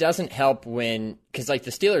 it doesn't help because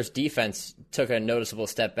the Steelers' defense took a noticeable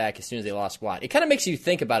step back as soon as they lost Watt. It kind of makes you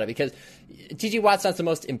think about it because T.J. Watt's not the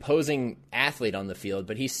most imposing athlete on the field,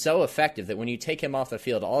 but he's so effective that when you take him off the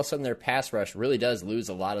field, all of a sudden their pass rush really does lose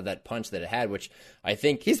a lot of that punch that it had, which I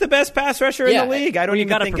think... He's the best pass rusher in the league. I don't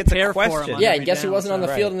even think it's a question. Yeah, and guess who wasn't on the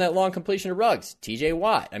field in that long completion of Ruggs? T.J.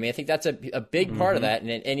 Watt. I mean, I think that's a big part of that.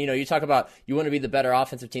 And you talk about you want to be the better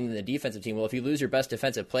offensive team than the defensive team. Well, if you lose your best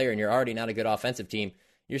defensive player and you're already not a good offensive team,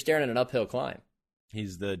 you're staring at an uphill climb.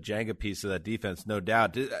 He's the Jenga piece of that defense, no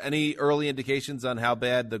doubt. Any early indications on how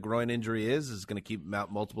bad the groin injury is? Is it going to keep him out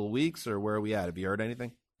multiple weeks, or where are we at? Have you heard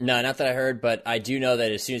anything? No, not that I heard, but I do know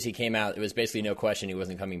that as soon as he came out, it was basically no question he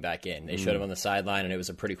wasn't coming back in. They showed him on the sideline, and it was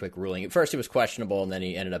a pretty quick ruling. At first, it was questionable, and then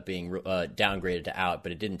he ended up being downgraded to out,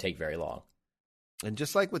 but it didn't take very long. And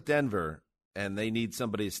just like with Denver, and they need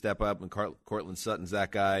somebody to step up, and Cortland Sutton's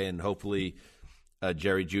that guy, and hopefully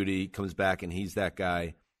Jerry Jeudy comes back, and he's that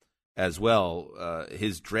guy as well.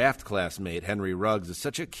 His draft classmate, Henry Ruggs, is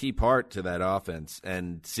such a key part to that offense,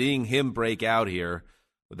 and seeing him break out here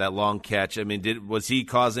with that long catch, I mean, was he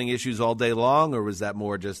causing issues all day long, or was that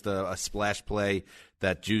more just a splash play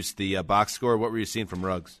that juiced the box score? What were you seeing from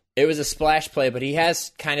Ruggs? It was a splash play, but he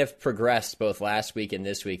has kind of progressed both last week and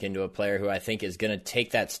this week into a player who I think is going to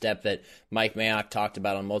take that step that Mike Mayock talked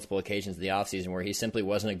about on multiple occasions in the offseason, where he simply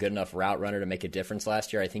wasn't a good enough route runner to make a difference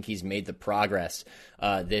last year. I think he's made the progress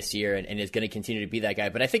this year and is going to continue to be that guy.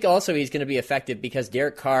 But I think also he's going to be effective because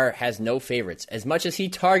Derek Carr has no favorites. As much as he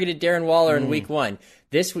targeted Darren Waller in week one,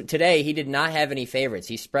 today he did not have any favorites.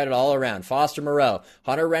 He spread it all around. Foster Moreau,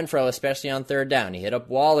 Hunter Renfrow, especially on third down. He hit up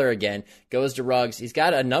Waller again, goes to Ruggs. He's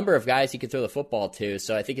got a number of guys he could throw the football to,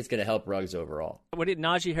 so I think it's going to help Ruggs overall.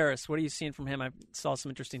 Najee Harris, what are you seeing from him? I saw some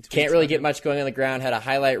interesting tweets. Can't really get much going on the ground. Had a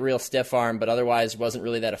highlight reel stiff arm, but otherwise wasn't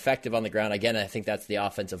really that effective on the ground. Again, I think that's the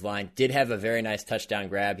offensive line. Did have a very nice touchdown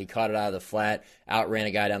grab. He caught it out of the flat, outran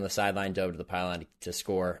a guy down the sideline, dove to the pylon to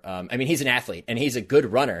score. I mean, he's an athlete, and he's a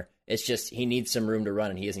good runner. It's just he needs some room to run,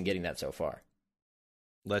 and he isn't getting that so far.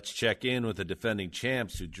 Let's check in with the defending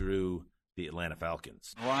champs who drew the the Atlanta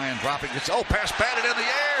Falcons. Ryan dropping it. Oh, pass batted in the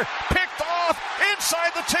air. Picked off inside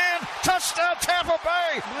the 10. Touchdown Tampa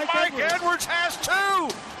Bay. Mike Edwards has 2.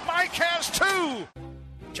 Mike has 2.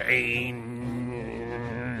 Jane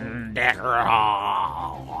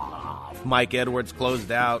Deckerhoff. Mike Edwards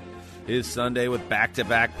closed out his Sunday with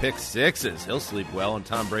back-to-back pick sixes. He'll sleep well, and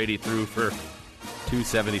Tom Brady threw for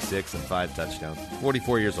 276 and 5 touchdowns.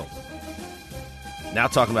 44 years old. Now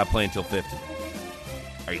talking about playing till 50.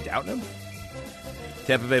 Are you doubting him?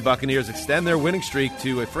 Tampa Bay Buccaneers extend their winning streak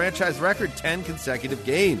to a franchise record 10 consecutive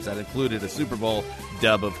games. That included a Super Bowl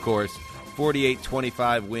dub, of course.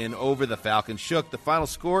 48-25 win over the Falcons. Shook, the final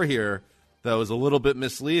score here, though, is a little bit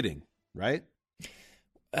misleading, right?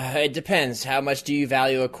 It depends. How much do you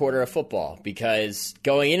value a quarter of football? Because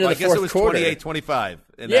going into the fourth quarter... I guess it was 28-25.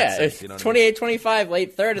 If 28-25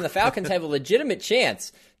 late third, and the Falcons have a legitimate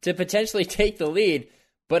chance to potentially take the lead.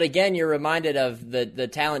 But again, you're reminded of the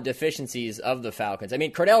talent deficiencies of the Falcons. I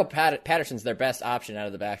mean, Cordell Patterson's their best option out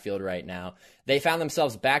of the backfield right now. They found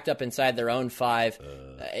themselves backed up inside their own 5.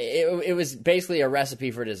 It was basically a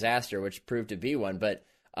recipe for disaster, which proved to be one. But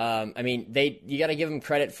I mean, you got to give them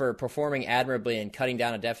credit for performing admirably and cutting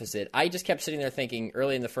down a deficit. I just kept sitting there thinking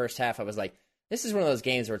early in the first half, I was like, this is one of those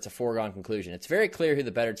games where it's a foregone conclusion. It's very clear who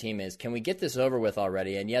the better team is. Can we get this over with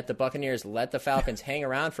already? And yet the Buccaneers let the Falcons hang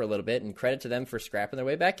around for a little bit, and credit to them for scrapping their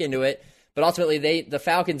way back into it. But ultimately, the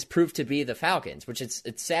Falcons proved to be the Falcons, which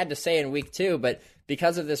it's sad to say in week 2, but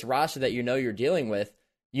because of this roster that you know you're dealing with,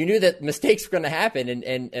 you knew that mistakes were going to happen,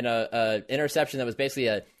 and a interception that was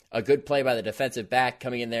basically a good play by the defensive back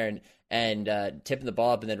coming in there and tipping the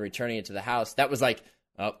ball up and then returning it to the house. That was like,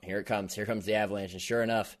 oh, here it comes. Here comes the avalanche. And sure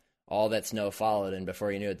enough, all that snow followed, and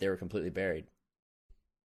before you knew it, they were completely buried.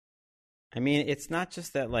 I mean, it's not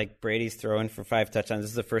just that, like, Brady's throwing for 5 touchdowns.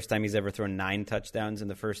 This is the first time he's ever thrown 9 touchdowns in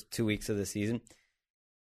the first 2 weeks of the season.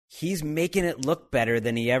 He's making it look better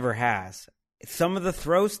than he ever has. Some of the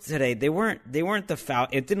throws today, they weren't the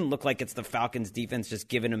Falcons. It didn't look like it's the Falcons defense just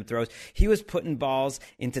giving him throws. He was putting balls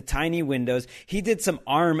into tiny windows. He did some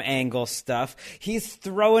arm angle stuff. He's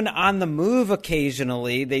throwing on the move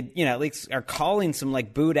occasionally. They, at least are calling some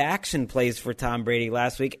like boot action plays for Tom Brady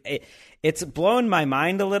last week. It's blown my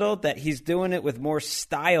mind a little that he's doing it with more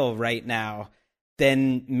style right now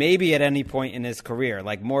than maybe at any point in his career,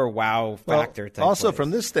 like more wow factor type also plays.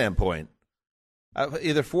 From this standpoint,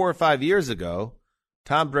 either 4 or 5 years ago,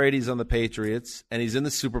 Tom Brady's on the Patriots, and he's in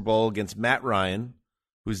the Super Bowl against Matt Ryan,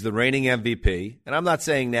 who's the reigning MVP. And I'm not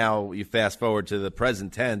saying now you fast forward to the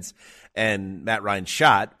present tense and Matt Ryan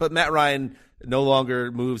shot, but Matt Ryan no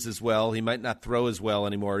longer moves as well. He might not throw as well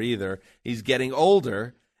anymore either. He's getting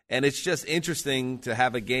older, and it's just interesting to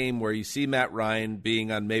have a game where you see Matt Ryan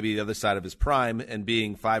being on maybe the other side of his prime and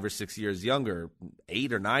being 5 or 6 years younger,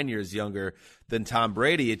 8 or 9 years younger than Tom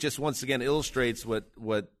Brady. It just once again illustrates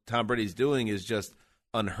what Tom Brady's doing is just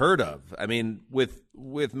unheard of. I mean,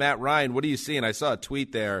 with Matt Ryan, what are you seeing? I saw a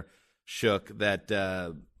tweet there, Shook, that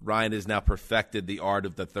Ryan has now perfected the art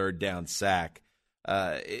of the third down sack.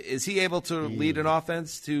 Is he able to lead an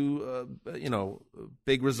offense to,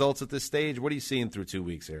 big results at this stage? What are you seeing through 2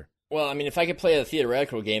 weeks here? Well, I mean, if I could play a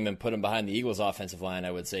theoretical game and put him behind the Eagles' offensive line,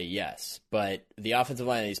 I would say yes. But the offensive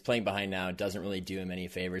line that he's playing behind now doesn't really do him any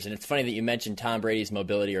favors. And it's funny that you mentioned Tom Brady's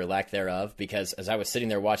mobility or lack thereof, because as I was sitting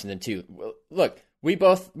there watching them too, look, we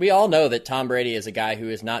all know that Tom Brady is a guy who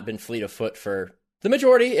has not been fleet of foot for the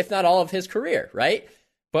majority, if not all of his career, right?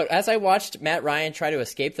 But as I watched Matt Ryan try to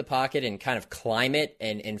escape the pocket and kind of climb it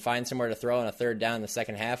and find somewhere to throw on a third down in the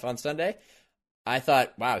second half on Sunday, I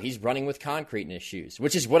thought, wow, he's running with concrete in his shoes,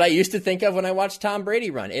 which is what I used to think of when I watched Tom Brady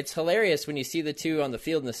run. It's hilarious when you see the two on the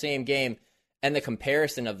field in the same game and the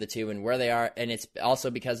comparison of the two and where they are, and it's also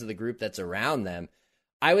because of the group that's around them.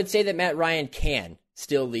 I would say that Matt Ryan can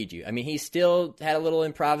still lead you. I mean, he still had a little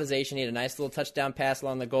improvisation. He had a nice little touchdown pass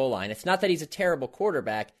along the goal line. It's not that he's a terrible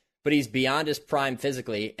quarterback, but he's beyond his prime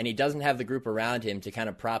physically, and he doesn't have the group around him to kind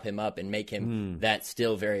of prop him up and make him that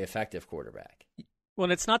still very effective quarterback. Well,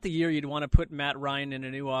 and it's not the year you'd want to put Matt Ryan in a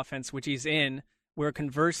new offense, which he's in, where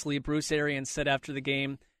conversely, Bruce Arians said after the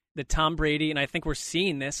game that Tom Brady, and I think we're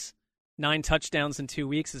seeing this, 9 touchdowns in 2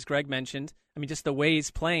 weeks, as Greg mentioned. I mean, just the way he's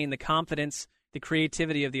playing, the confidence, the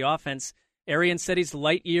creativity of the offense. Arians said he's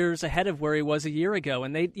light years ahead of where he was a year ago,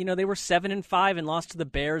 and they were 7-5 and lost to the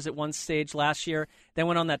Bears at one stage last year. They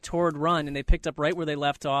went on that torrid run, and they picked up right where they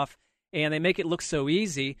left off, and they make it look so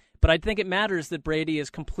easy. But I think it matters that Brady is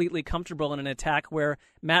completely comfortable in an attack where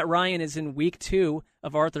Matt Ryan is in week 2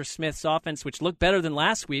 of Arthur Smith's offense, which looked better than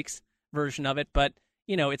last week's version of it. But,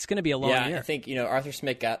 it's going to be a long year. I think, Arthur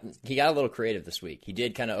Smith got a little creative this week. He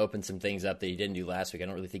did kind of open some things up that he didn't do last week. I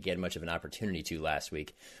don't really think he had much of an opportunity to last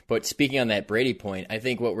week. But speaking on that Brady point, I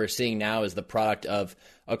think what we're seeing now is the product of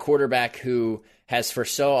a quarterback who has for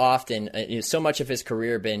so often, so much of his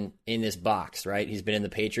career been in this box, right? He's been in the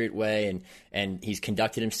Patriot way and he's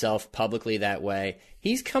conducted himself publicly that way.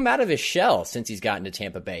 He's come out of his shell since he's gotten to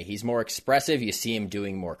Tampa Bay. He's more expressive. You see him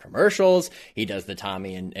doing more commercials. He does the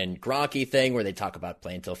Tommy and Gronky thing where they talk about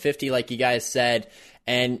playing till 50, like you guys said.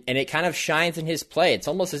 And it kind of shines in his play. It's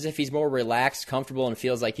almost as if he's more relaxed, comfortable, and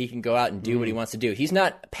feels like he can go out and do what he wants to do. He's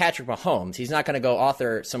not Patrick Mahomes. He's not going to go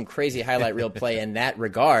author some crazy highlight reel play in that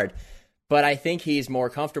regard. But I think he's more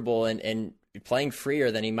comfortable and playing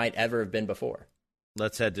freer than he might ever have been before.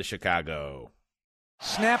 Let's head to Chicago.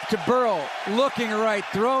 Snap to Burrow, looking right,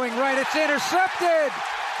 throwing right. It's intercepted.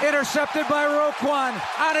 Intercepted by Roquan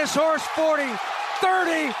on his horse. 40,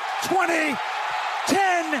 30, 20,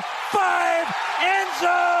 10, 5, end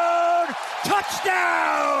zone.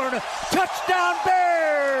 Touchdown. Touchdown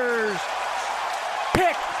Bears.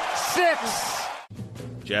 Pick 6.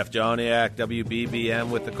 Jeff Joniak, WBBM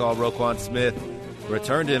with the call. Roquan Smith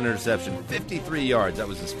returned an interception, 53 yards. That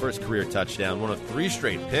was his first career touchdown. One of 3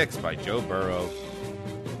 straight picks by Joe Burrow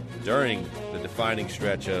during the defining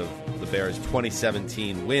stretch of the Bears'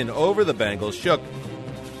 2017 win over the Bengals. Shook.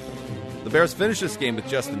 The Bears finished this game with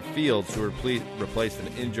Justin Fields, who replaced an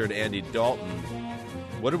injured Andy Dalton.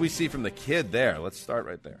 What did we see from the kid there? Let's start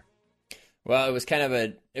right there. Well, it was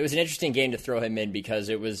an interesting game to throw him in because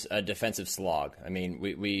it was a defensive slog. I mean,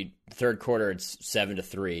 we third quarter it's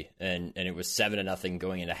 7-3, and it was 7-0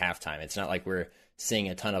 going into halftime. It's not like we're seeing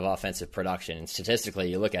a ton of offensive production. And statistically,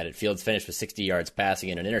 you look at it, Fields finished with 60 yards passing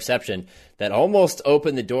and an interception that almost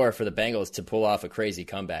opened the door for the Bengals to pull off a crazy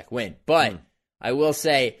comeback win. But I will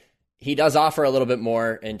say he does offer a little bit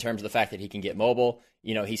more in terms of the fact that he can get mobile.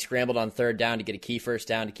 He scrambled on third down to get a key first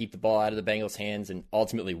down to keep the ball out of the Bengals' hands and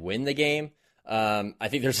ultimately win the game. I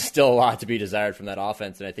think there's still a lot to be desired from that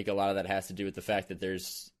offense, and I think a lot of that has to do with the fact that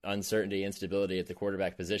there's uncertainty, instability at the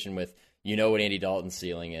quarterback position with what Andy Dalton's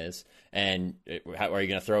ceiling is, and how are you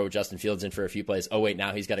going to throw Justin Fields in for a few plays? Oh, wait,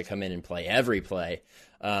 now he's got to come in and play every play.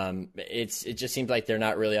 It just seems like they're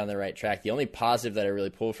not really on the right track. The only positive that I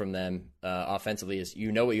really pull from them offensively is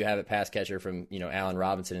what you have at pass catcher from Allen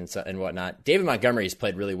Robinson and whatnot. David Montgomery has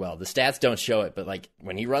played really well. The stats don't show it, but like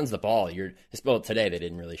when he runs the ball, today they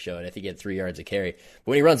didn't really show it. I think he had 3 yards a carry. But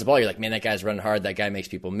when he runs the ball, you're like, man, that guy's running hard. That guy makes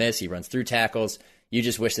people miss. He runs through tackles. You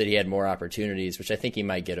just wish that he had more opportunities, which I think he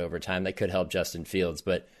might get over time. That could help Justin Fields,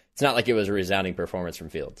 but it's not like it was a resounding performance from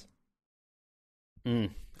Fields.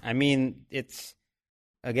 I mean, it's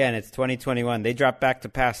 2021. They dropped back to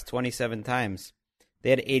pass 27 times.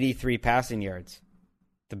 They had 83 passing yards.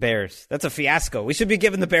 The Bears. That's a fiasco. We should be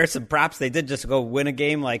giving the Bears some props. They did just go win a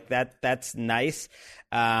game like that. That's nice.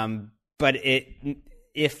 But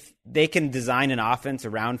if they can design an offense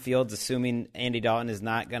around Fields, assuming Andy Dalton is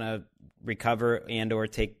not going to recover and or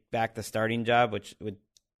take back the starting job, which would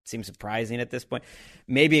seem surprising at this point,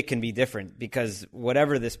 maybe it can be different because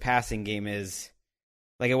whatever this passing game is,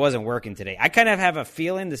 like it wasn't working today. I kind of have a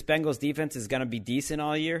feeling this Bengals defense is going to be decent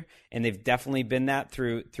all year, and they've definitely been that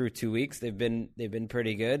through 2 weeks. They've been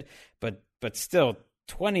pretty good, but still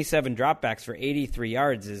 27 dropbacks for 83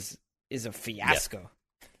 yards is a fiasco.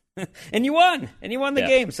 Yeah. And you won the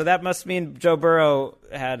game, so that must mean Joe Burrow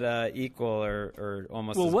had equal or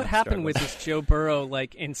almost. Well, as what much happened struggle. with this Joe Burrow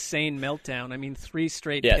insane meltdown? I mean, 3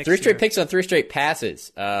 straight picks. 3 straight picks on 3 straight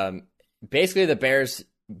passes. Basically, the Bears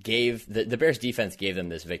gave the Bears defense gave them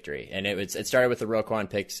this victory, and it started with the Roquan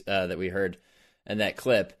picks that we heard in that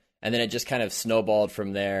clip, and then it just kind of snowballed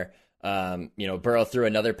from there. Burrow threw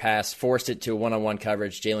another pass, forced it to a one-on-one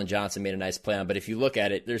coverage. Jalen Johnson made a nice play on, but if you look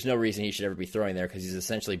at it, there's no reason he should ever be throwing there because he's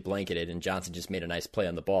essentially blanketed, and Johnson just made a nice play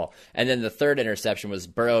on the ball. And then the third interception was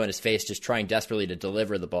Burrow in his face just trying desperately to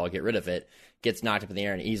deliver the ball, get rid of it, gets knocked up in the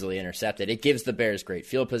air and easily intercepted. It gives the Bears great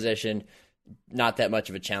field position. Not that much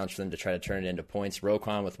of a challenge for them to try to turn it into points.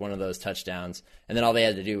 Roquan with one of those touchdowns, and then all they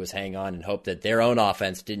had to do was hang on and hope that their own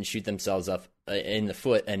offense didn't shoot themselves up in the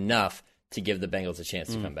foot enough to give the Bengals a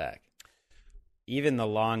chance to come back. Even the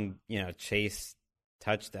long, chase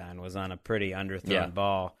touchdown was on a pretty underthrown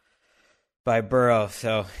ball by Burrow.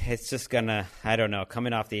 So it's just gonna, I don't know,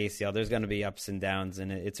 coming off the ACL, there's gonna be ups and downs,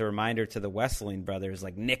 and it's a reminder to the Wesseling brothers.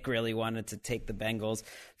 Like Nick really wanted to take the Bengals,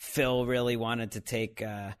 Phil really wanted to take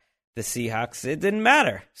the Seahawks. It didn't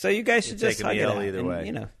matter. So you guys should just hug it out either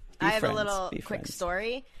way. I have a little quick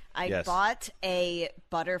story. I bought a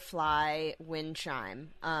butterfly wind chime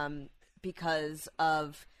because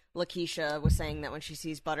of Lakeisha was saying that when she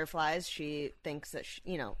sees butterflies, she thinks that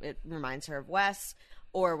it reminds her of Wes.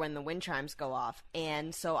 or when the wind chimes go off.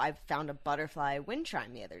 And so I found a butterfly wind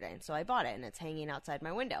chime the other day, and so I bought it, and it's hanging outside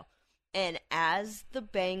my window. And as the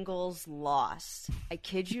Bengals lost, I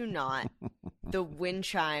kid you not, the wind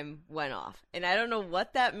chime went off. And I don't know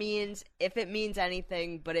what that means, if it means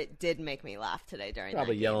anything, but it did make me laugh today during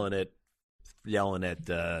Probably that game. yelling at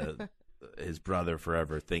his brother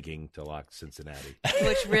forever, thinking to lock Cincinnati.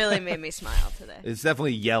 Which really made me smile today. It's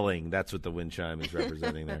definitely yelling. That's what the wind chime is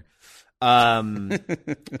representing there.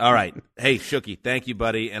 All right. Hey, Shooky, thank you,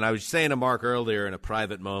 buddy. And I was saying to Mark earlier in a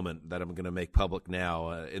private moment that I'm going to make public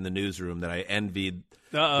now in the newsroom that I envied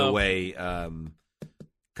the way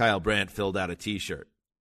Kyle Brandt filled out a T-shirt.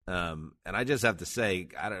 And I just have to say,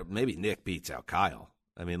 maybe Nick beats out Kyle.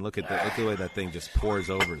 I mean, look at the way that thing just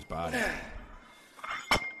pours over his body.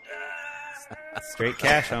 Straight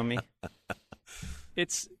cash, homie.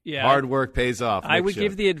 It's hard work pays off. I would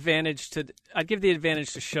give the advantage to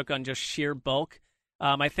Shook on just sheer bulk.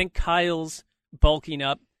 I think Kyle's bulking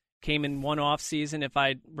up came in one off season, if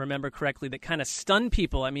I remember correctly, that kind of stunned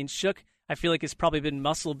people. I mean, Shook, I feel like has probably been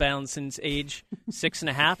muscle bound since age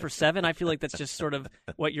 6.5 or 7. I feel like that's just sort of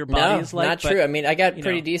what your body is like. Not true. I mean, I got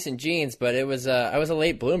pretty decent genes, but I was a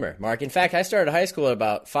late bloomer, Mark. In fact, I started high school at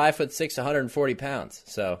about 5'6", 140 pounds.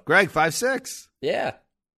 So Greg, 5'6". Yeah.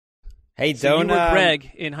 Hey, so you were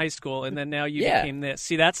Greg in high school, and then now you became this.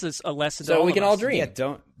 See, that's a lesson. So we can all dream. Yeah,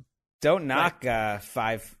 don't knock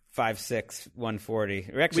 5'6", 140.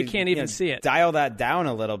 We can't even see it. Dial that down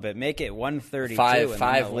a little bit. Make it 132.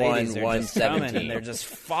 5'1", 117. And they're just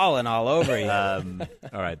falling all over you.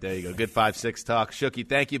 All right, there you go. Good 5'6" talk. Shooky,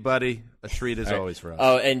 thank you, buddy. A treat as always for us.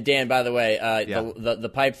 Oh, and Dan, by the way,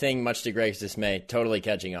 the pipe thing, much to Greg's dismay, totally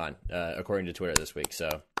catching on, according to Twitter this week.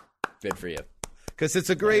 So good for you. Because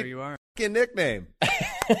it's a great nickname.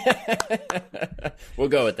 We'll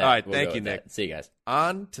go with that. All right, we'll thank you, Nick. See you guys.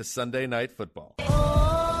 On to Sunday Night Football.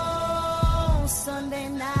 Oh, Sunday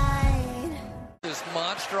night. This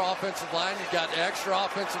monster offensive line, you've got extra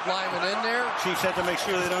offensive linemen in there. Chiefs have to make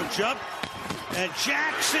sure they don't jump. And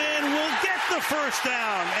Jackson will get the first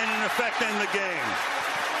down and in effect end the game.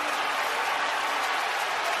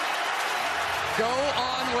 Go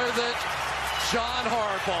on with it, John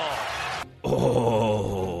Harbaugh.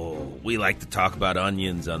 Oh, we like to talk about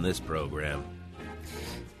onions on this program.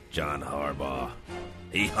 John Harbaugh.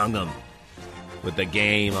 He hung them with the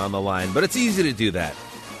game on the line. But it's easy to do that,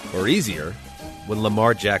 or easier, when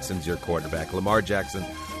Lamar Jackson's your quarterback. Lamar Jackson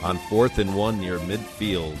on 4th and 1 near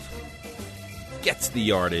midfield gets the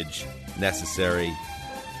yardage necessary,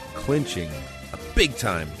 clinching a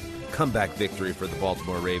big-time comeback victory for the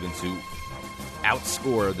Baltimore Ravens, who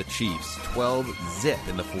outscore the Chiefs 12-0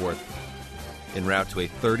 in the fourth, en route to a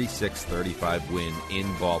 36-35 win in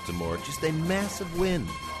Baltimore. Just a massive win,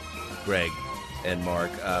 Greg and Mark,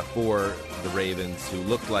 for the Ravens, who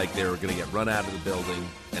looked like they were going to get run out of the building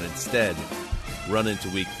and instead run into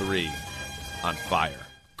week 3 on fire.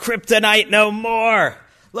 Kryptonite no more.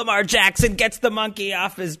 Lamar Jackson gets the monkey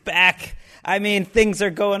off his back. I mean, things are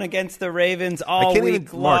going against the Ravens all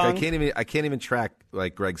week long. Mark, I can't even track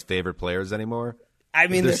like Greg's favorite players anymore. I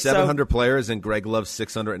mean, there's 700 players, and Greg loves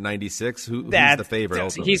 696. Who's the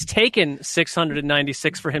favorite? He's taken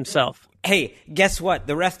 696 for himself. Hey, guess what?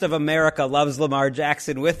 The rest of America loves Lamar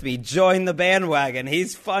Jackson with me. Join the bandwagon.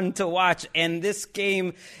 He's fun to watch. And this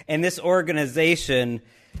game and this organization,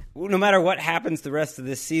 no matter what happens the rest of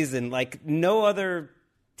this season, like no other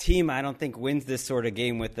team, I don't think, wins this sort of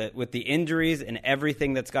game with the injuries and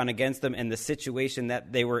everything that's gone against them and the situation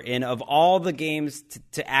that they were in. Of all the games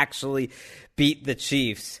to actually beat the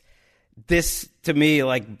Chiefs, this to me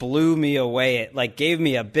like blew me away. It like gave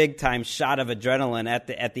me a big time shot of adrenaline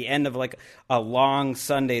at the end of like a long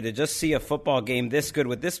Sunday to just see a football game this good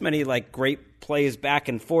with this many like great plays back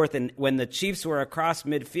and forth. And when the Chiefs were across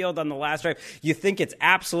midfield on the last drive, you think it's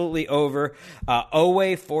absolutely over.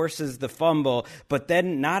 Owe forces the fumble, but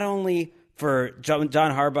then not only for John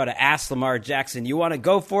Harbaugh to ask Lamar Jackson, you want to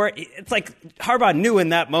go for it? It's like Harbaugh knew in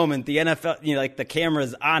that moment the NFL, like the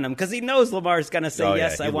camera's on him because he knows Lamar's going to say,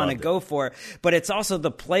 yes, I want to go for it. But it's also the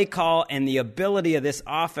play call and the ability of this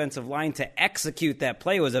offensive line to execute that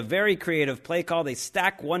play. It was a very creative play call. They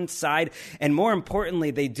stack one side, and more importantly,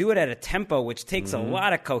 they do it at a tempo which takes a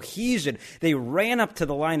lot of cohesion. They ran up to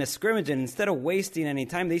the line of scrimmage, and instead of wasting any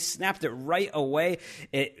time, they snapped it right away.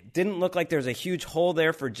 It didn't look like there was a huge hole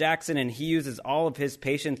there for Jackson, and he uses all of his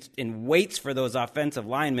patience and waits for those offensive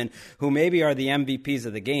linemen, who maybe are the MVPs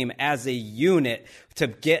of the game, as a unit to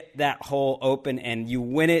get that hole open, and you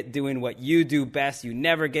win it doing what you do best. You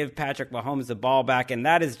never give Patrick Mahomes the ball back, and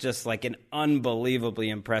that is just like an unbelievably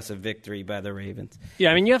impressive victory by the Ravens.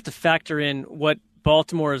 Yeah, I mean, you have to factor in what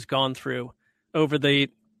Baltimore has gone through over the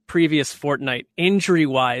previous fortnight,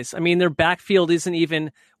 injury-wise. I mean, their backfield isn't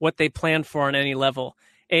even what they planned for on any level.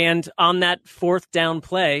 And on that fourth down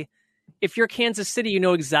play, if you're Kansas City, you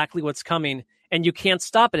know exactly what's coming, and you can't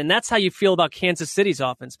stop it. And that's how you feel about Kansas City's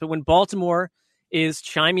offense. But when Baltimore is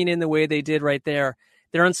chiming in the way they did right there,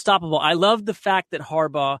 they're unstoppable. I love the fact that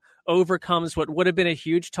Harbaugh overcomes what would have been a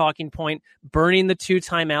huge talking point, burning the 2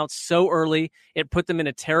 timeouts so early. It put them in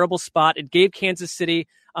a terrible spot. It gave Kansas City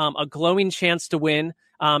a glowing chance to win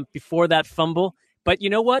before that fumble. But you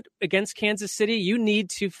know what? Against Kansas City, you need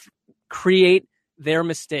to create their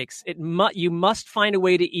mistakes. You must find a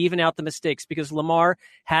way to even out the mistakes, because Lamar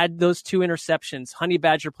had those 2 interceptions. Honey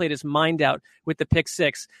Badger played his mind out with the pick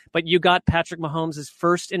 6, but you got Patrick Mahomes'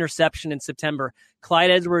 first interception in September.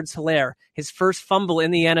 Clyde Edwards-Helaire, his first fumble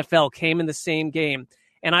in the NFL, came in the same game.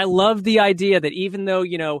 And I love the idea that even though,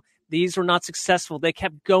 these were not successful, they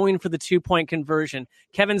kept going for the 2-point conversion.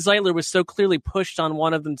 Kevin Zeitler was so clearly pushed on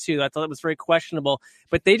one of them too. I thought it was very questionable,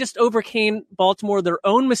 but they just overcame Baltimore, their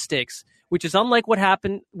own mistakes, which is unlike what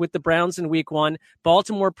happened with the Browns in week 1.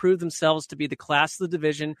 Baltimore proved themselves to be the class of the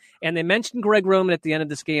division. And they mentioned Greg Roman at the end of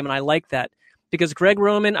this game, and I like that, because Greg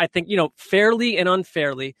Roman, I think, fairly and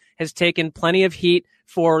unfairly, has taken plenty of heat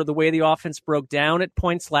for the way the offense broke down at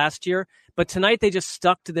points last year. But tonight they just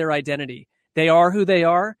stuck to their identity. They are who they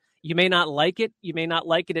are. You may not like it. You may not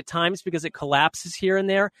like it at times because it collapses here and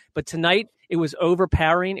there. But tonight it was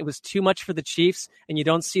overpowering. It was too much for the Chiefs, and you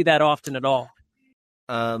don't see that often at all.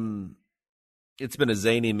 It's been a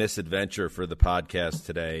zany misadventure for the podcast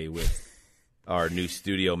today with our new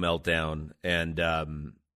studio meltdown. And,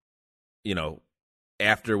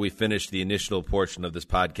 after we finish the initial portion of this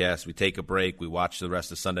podcast, we take a break, we watch the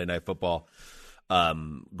rest of Sunday Night Football.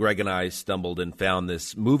 Greg and I stumbled and found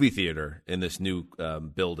this movie theater in this new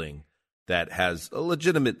building that has a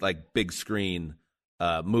legitimate, big screen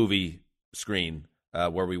movie screen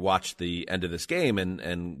where we watched the end of this game.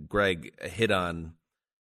 And Greg hit on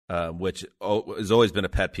which has always been a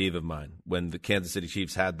pet peeve of mine. When the Kansas City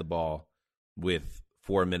Chiefs had the ball with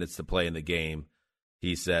 4 minutes to play in the game,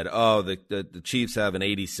 he said, the Chiefs have an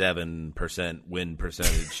 87% win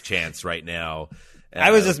percentage chance right now.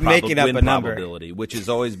 I was just making up a number. Which has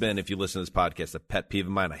always been, if you listen to this podcast, a pet peeve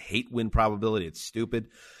of mine. I hate win probability. It's stupid.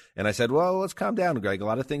 And I said, well, let's calm down, Greg. A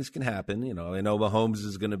lot of things can happen. I know Mahomes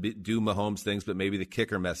is going to do Mahomes things, but maybe the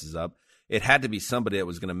kicker messes up. It had to be somebody that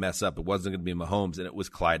was going to mess up. It wasn't going to be Mahomes, and it was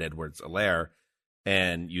Clyde Edwards-Helaire.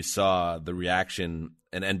 And you saw the reaction,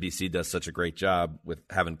 and NBC does such a great job with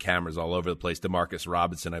having cameras all over the place. DeMarcus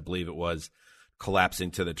Robinson, I believe it was,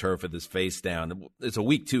 collapsing to the turf with his face down. It's a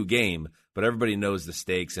week 2 game, but everybody knows the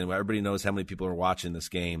stakes, and everybody knows how many people are watching this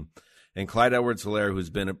game. And Clyde Edwards-Helaire, who's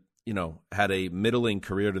been, had a middling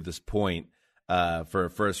career to this point, for a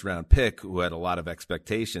first-round pick who had a lot of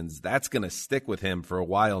expectations, that's going to stick with him for a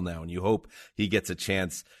while now, and you hope he gets a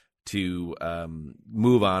chance to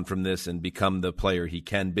move on from this and become the player he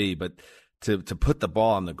can be. But to put the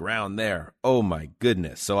ball on the ground there, oh my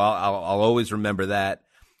goodness! So I'll always remember that.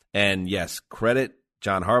 And yes, credit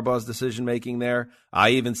John Harbaugh's decision-making there. I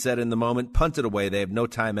even said in the moment, punt it away. They have no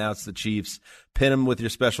timeouts, the Chiefs. Pin them with your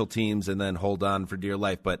special teams and then hold on for dear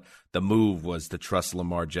life. But the move was to trust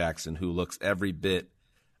Lamar Jackson, who looks every bit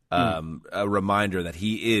a reminder that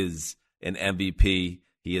he is an MVP.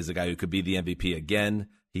 He is a guy who could be the MVP again.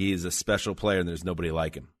 He is a special player, and there's nobody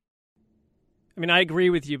like him. I mean, I agree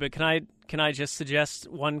with you, but can I just suggest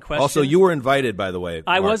one question? Also, you were invited, by the way. Mark,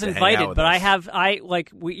 I was invited, but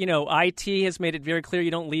IT has made it very clear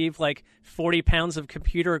you don't leave 40 pounds of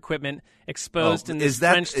computer equipment exposed in this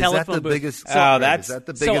French telephone booth. Is that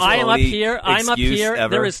the biggest? So I'm up here. Ever?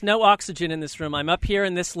 There is no oxygen in this room. I'm up here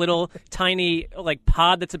in this little tiny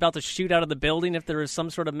pod that's about to shoot out of the building if there is some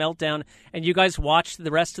sort of meltdown, and you guys watched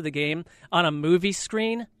the rest of the game on a movie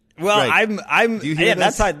screen. Well, right. Do you hear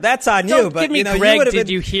this? That's on Don't you. But give me, Greg, did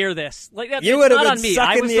you hear this? You would have been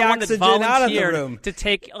sucking the oxygen out of the room to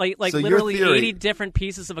take so literally 80 different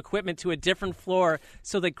pieces of equipment to a different floor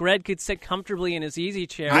so that Greg could sit comfortably in his easy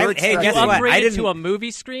chair. Hey, guess what? Upgraded to a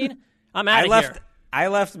movie screen. I'm out of here. I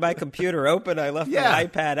left my computer open. I left my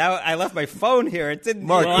iPad out. I left my phone here. It didn't.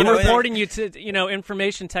 Mark, I'm reporting you to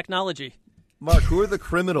information technology. Mark, who are the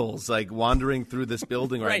criminals wandering through this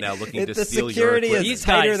building right now looking to steal your equipment? These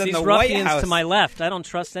guys, these ruffians to my left. I don't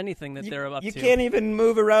trust anything that they're up to. You can't even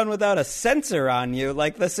move around without a sensor on you.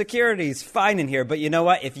 The security's fine in here. But you know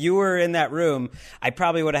what? If you were in that room, I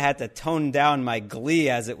probably would have had to tone down my glee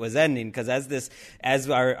as it was ending. Because as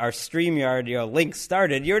our StreamYard link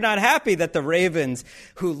started, you're not happy that the Ravens,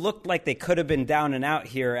 who looked like they could have been down and out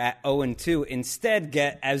here at 0-2, instead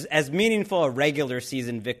get as meaningful a regular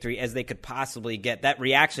season victory as they could possibly possibly get. That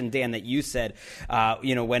reaction, Dan, that you said,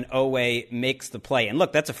 when Oweh makes the play. And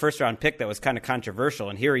look, that's a first-round pick that was kind of controversial,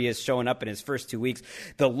 and here he is showing up in his first 2 weeks.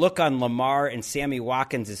 The look on Lamar and Sammy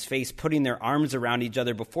Watkins' face, putting their arms around each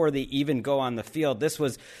other before they even go on the field. This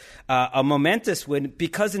was a momentous win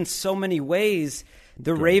because in so many ways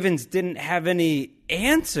the Ravens didn't have any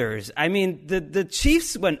answers. I mean, the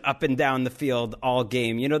Chiefs went up and down the field all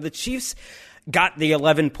game. The Chiefs got the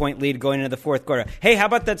 11-point lead going into the fourth quarter. Hey, how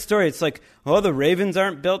about that story? It's like, the Ravens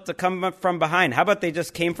aren't built to come up from behind. How about they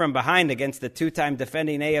just came from behind against the two-time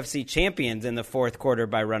defending AFC champions in the fourth quarter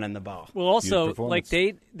by running the ball? Well, also, like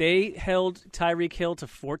they held Tyreek Hill to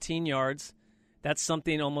 14 yards. That's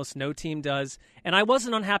something almost no team does. And I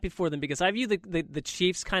wasn't unhappy for them because I view the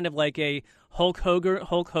Chiefs kind of like a Hulk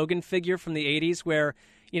Hogan figure from the 80s where,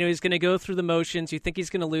 he's going to go through the motions. You think he's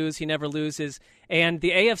going to lose. He never loses. And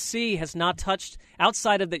the AFC has not touched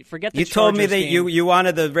outside of forget the You told me Chargers that game. you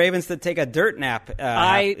wanted the Ravens to take a dirt nap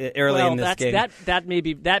early in this game.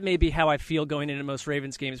 That may be how I feel going into most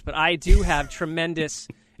Ravens games. But I do have tremendous...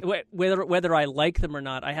 Whether I like them or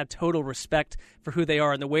not, I have total respect for who they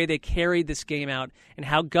are and the way they carried this game out and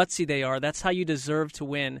how gutsy they are. That's how you deserve to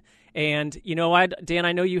win. And, Dan,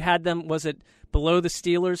 I know you had them, was it below the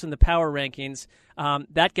Steelers in the power rankings?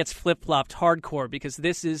 That gets flip-flopped hardcore because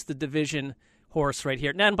this is the division horse right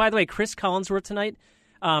here. Now, and by the way, Chris Collinsworth tonight,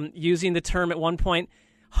 using the term at one point,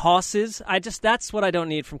 hosses. That's what I don't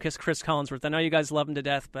need from Chris Collinsworth. I know you guys love him to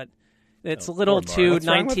death, but... It's a little too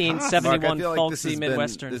 1971 Mark, folksy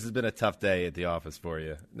Midwestern. This has been a tough day at the office for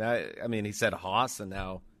you. Now, I mean, he said Hoss, and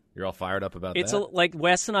now you're all fired up about that. Like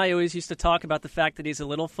Wes and I always used to talk about the fact that he's a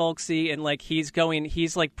little folksy and like he's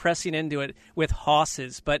like pressing into it with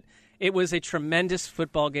hosses. But it was a tremendous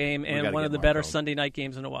football game and one of the better Sunday night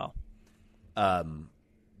games in a while.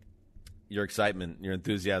 Your excitement, your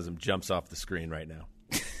enthusiasm jumps off the screen right now.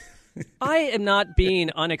 I am not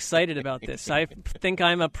being unexcited about this. I think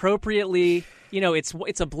I'm appropriately,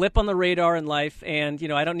 it's a blip on the radar in life, and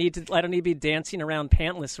I don't need to be dancing around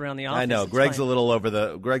pantless around the office. I know Greg's a little over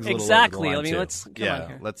the exactly. Over the line I mean, too. let's come on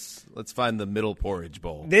here. Let's find the middle porridge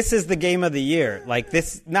bowl. This is the game of the year. Like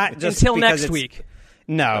this, not just until next week.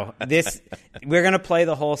 No, we're going to play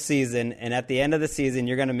the whole season, and at the end of the season,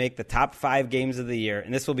 you're going to make the top 5 games of the year,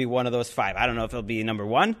 and this will be one of those 5. I don't know if it'll be number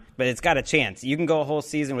 1, but it's got a chance. You can go a whole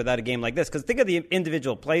season without a game like this, because think of the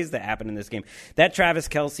individual plays that happened in this game. That Travis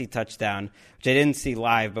Kelce touchdown, which I didn't see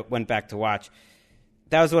live but went back to watch,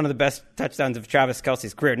 that was one of the best touchdowns of Travis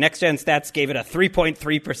Kelce's career. Next Gen Stats gave it a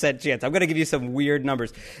 3.3% chance. I'm going to give you some weird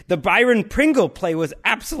numbers. The Byron Pringle play was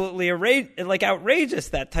absolutely outrageous,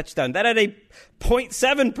 that touchdown. That had a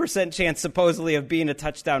 0.7% chance, supposedly, of being a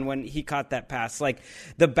touchdown when he caught that pass. Like,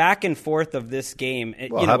 the back and forth of this game.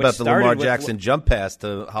 How about the Lamar Jackson jump pass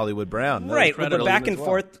to Hollywood Brown? Right, the back and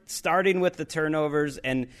forth, starting with the turnovers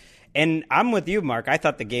And I'm with you, Mark. I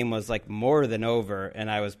thought the game was more than over, and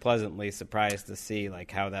I was pleasantly surprised to see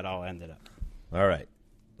how that all ended up. All right.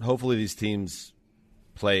 Hopefully these teams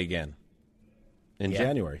play again in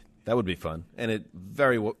January. That would be fun, and it's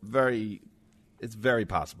very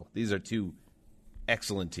possible. These are 2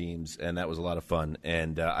 excellent teams, and that was a lot of fun.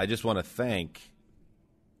 And I just want to thank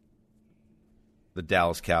the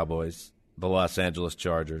Dallas Cowboys, the Los Angeles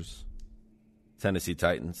Chargers, Tennessee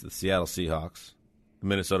Titans, the Seattle Seahawks, the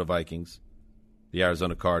Minnesota Vikings, the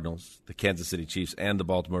Arizona Cardinals, the Kansas City Chiefs, and the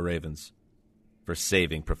Baltimore Ravens for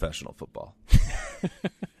saving professional football.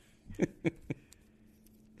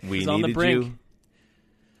 We needed you,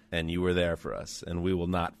 and you were there for us, and we will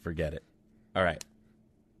not forget it. All right.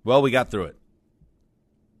 Well, we got through it.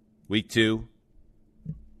 Week 2,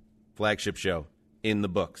 flagship show in the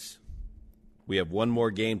books. We have one more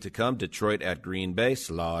game to come, Detroit at Green Bay,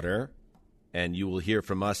 Slaughter, and you will hear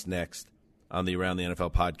from us next on the Around the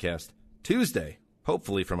NFL podcast Tuesday,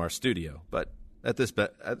 hopefully from our studio. But at this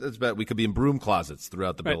bet, we could be in broom closets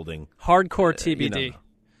throughout the building. Hardcore TBD.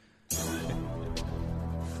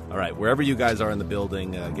 All right, wherever you guys are in the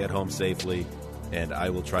building, get home safely, and I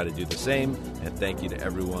will try to do the same. And thank you to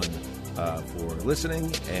everyone for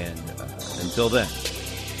listening. And until Tuesday,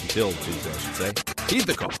 I should say, heed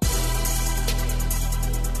the call.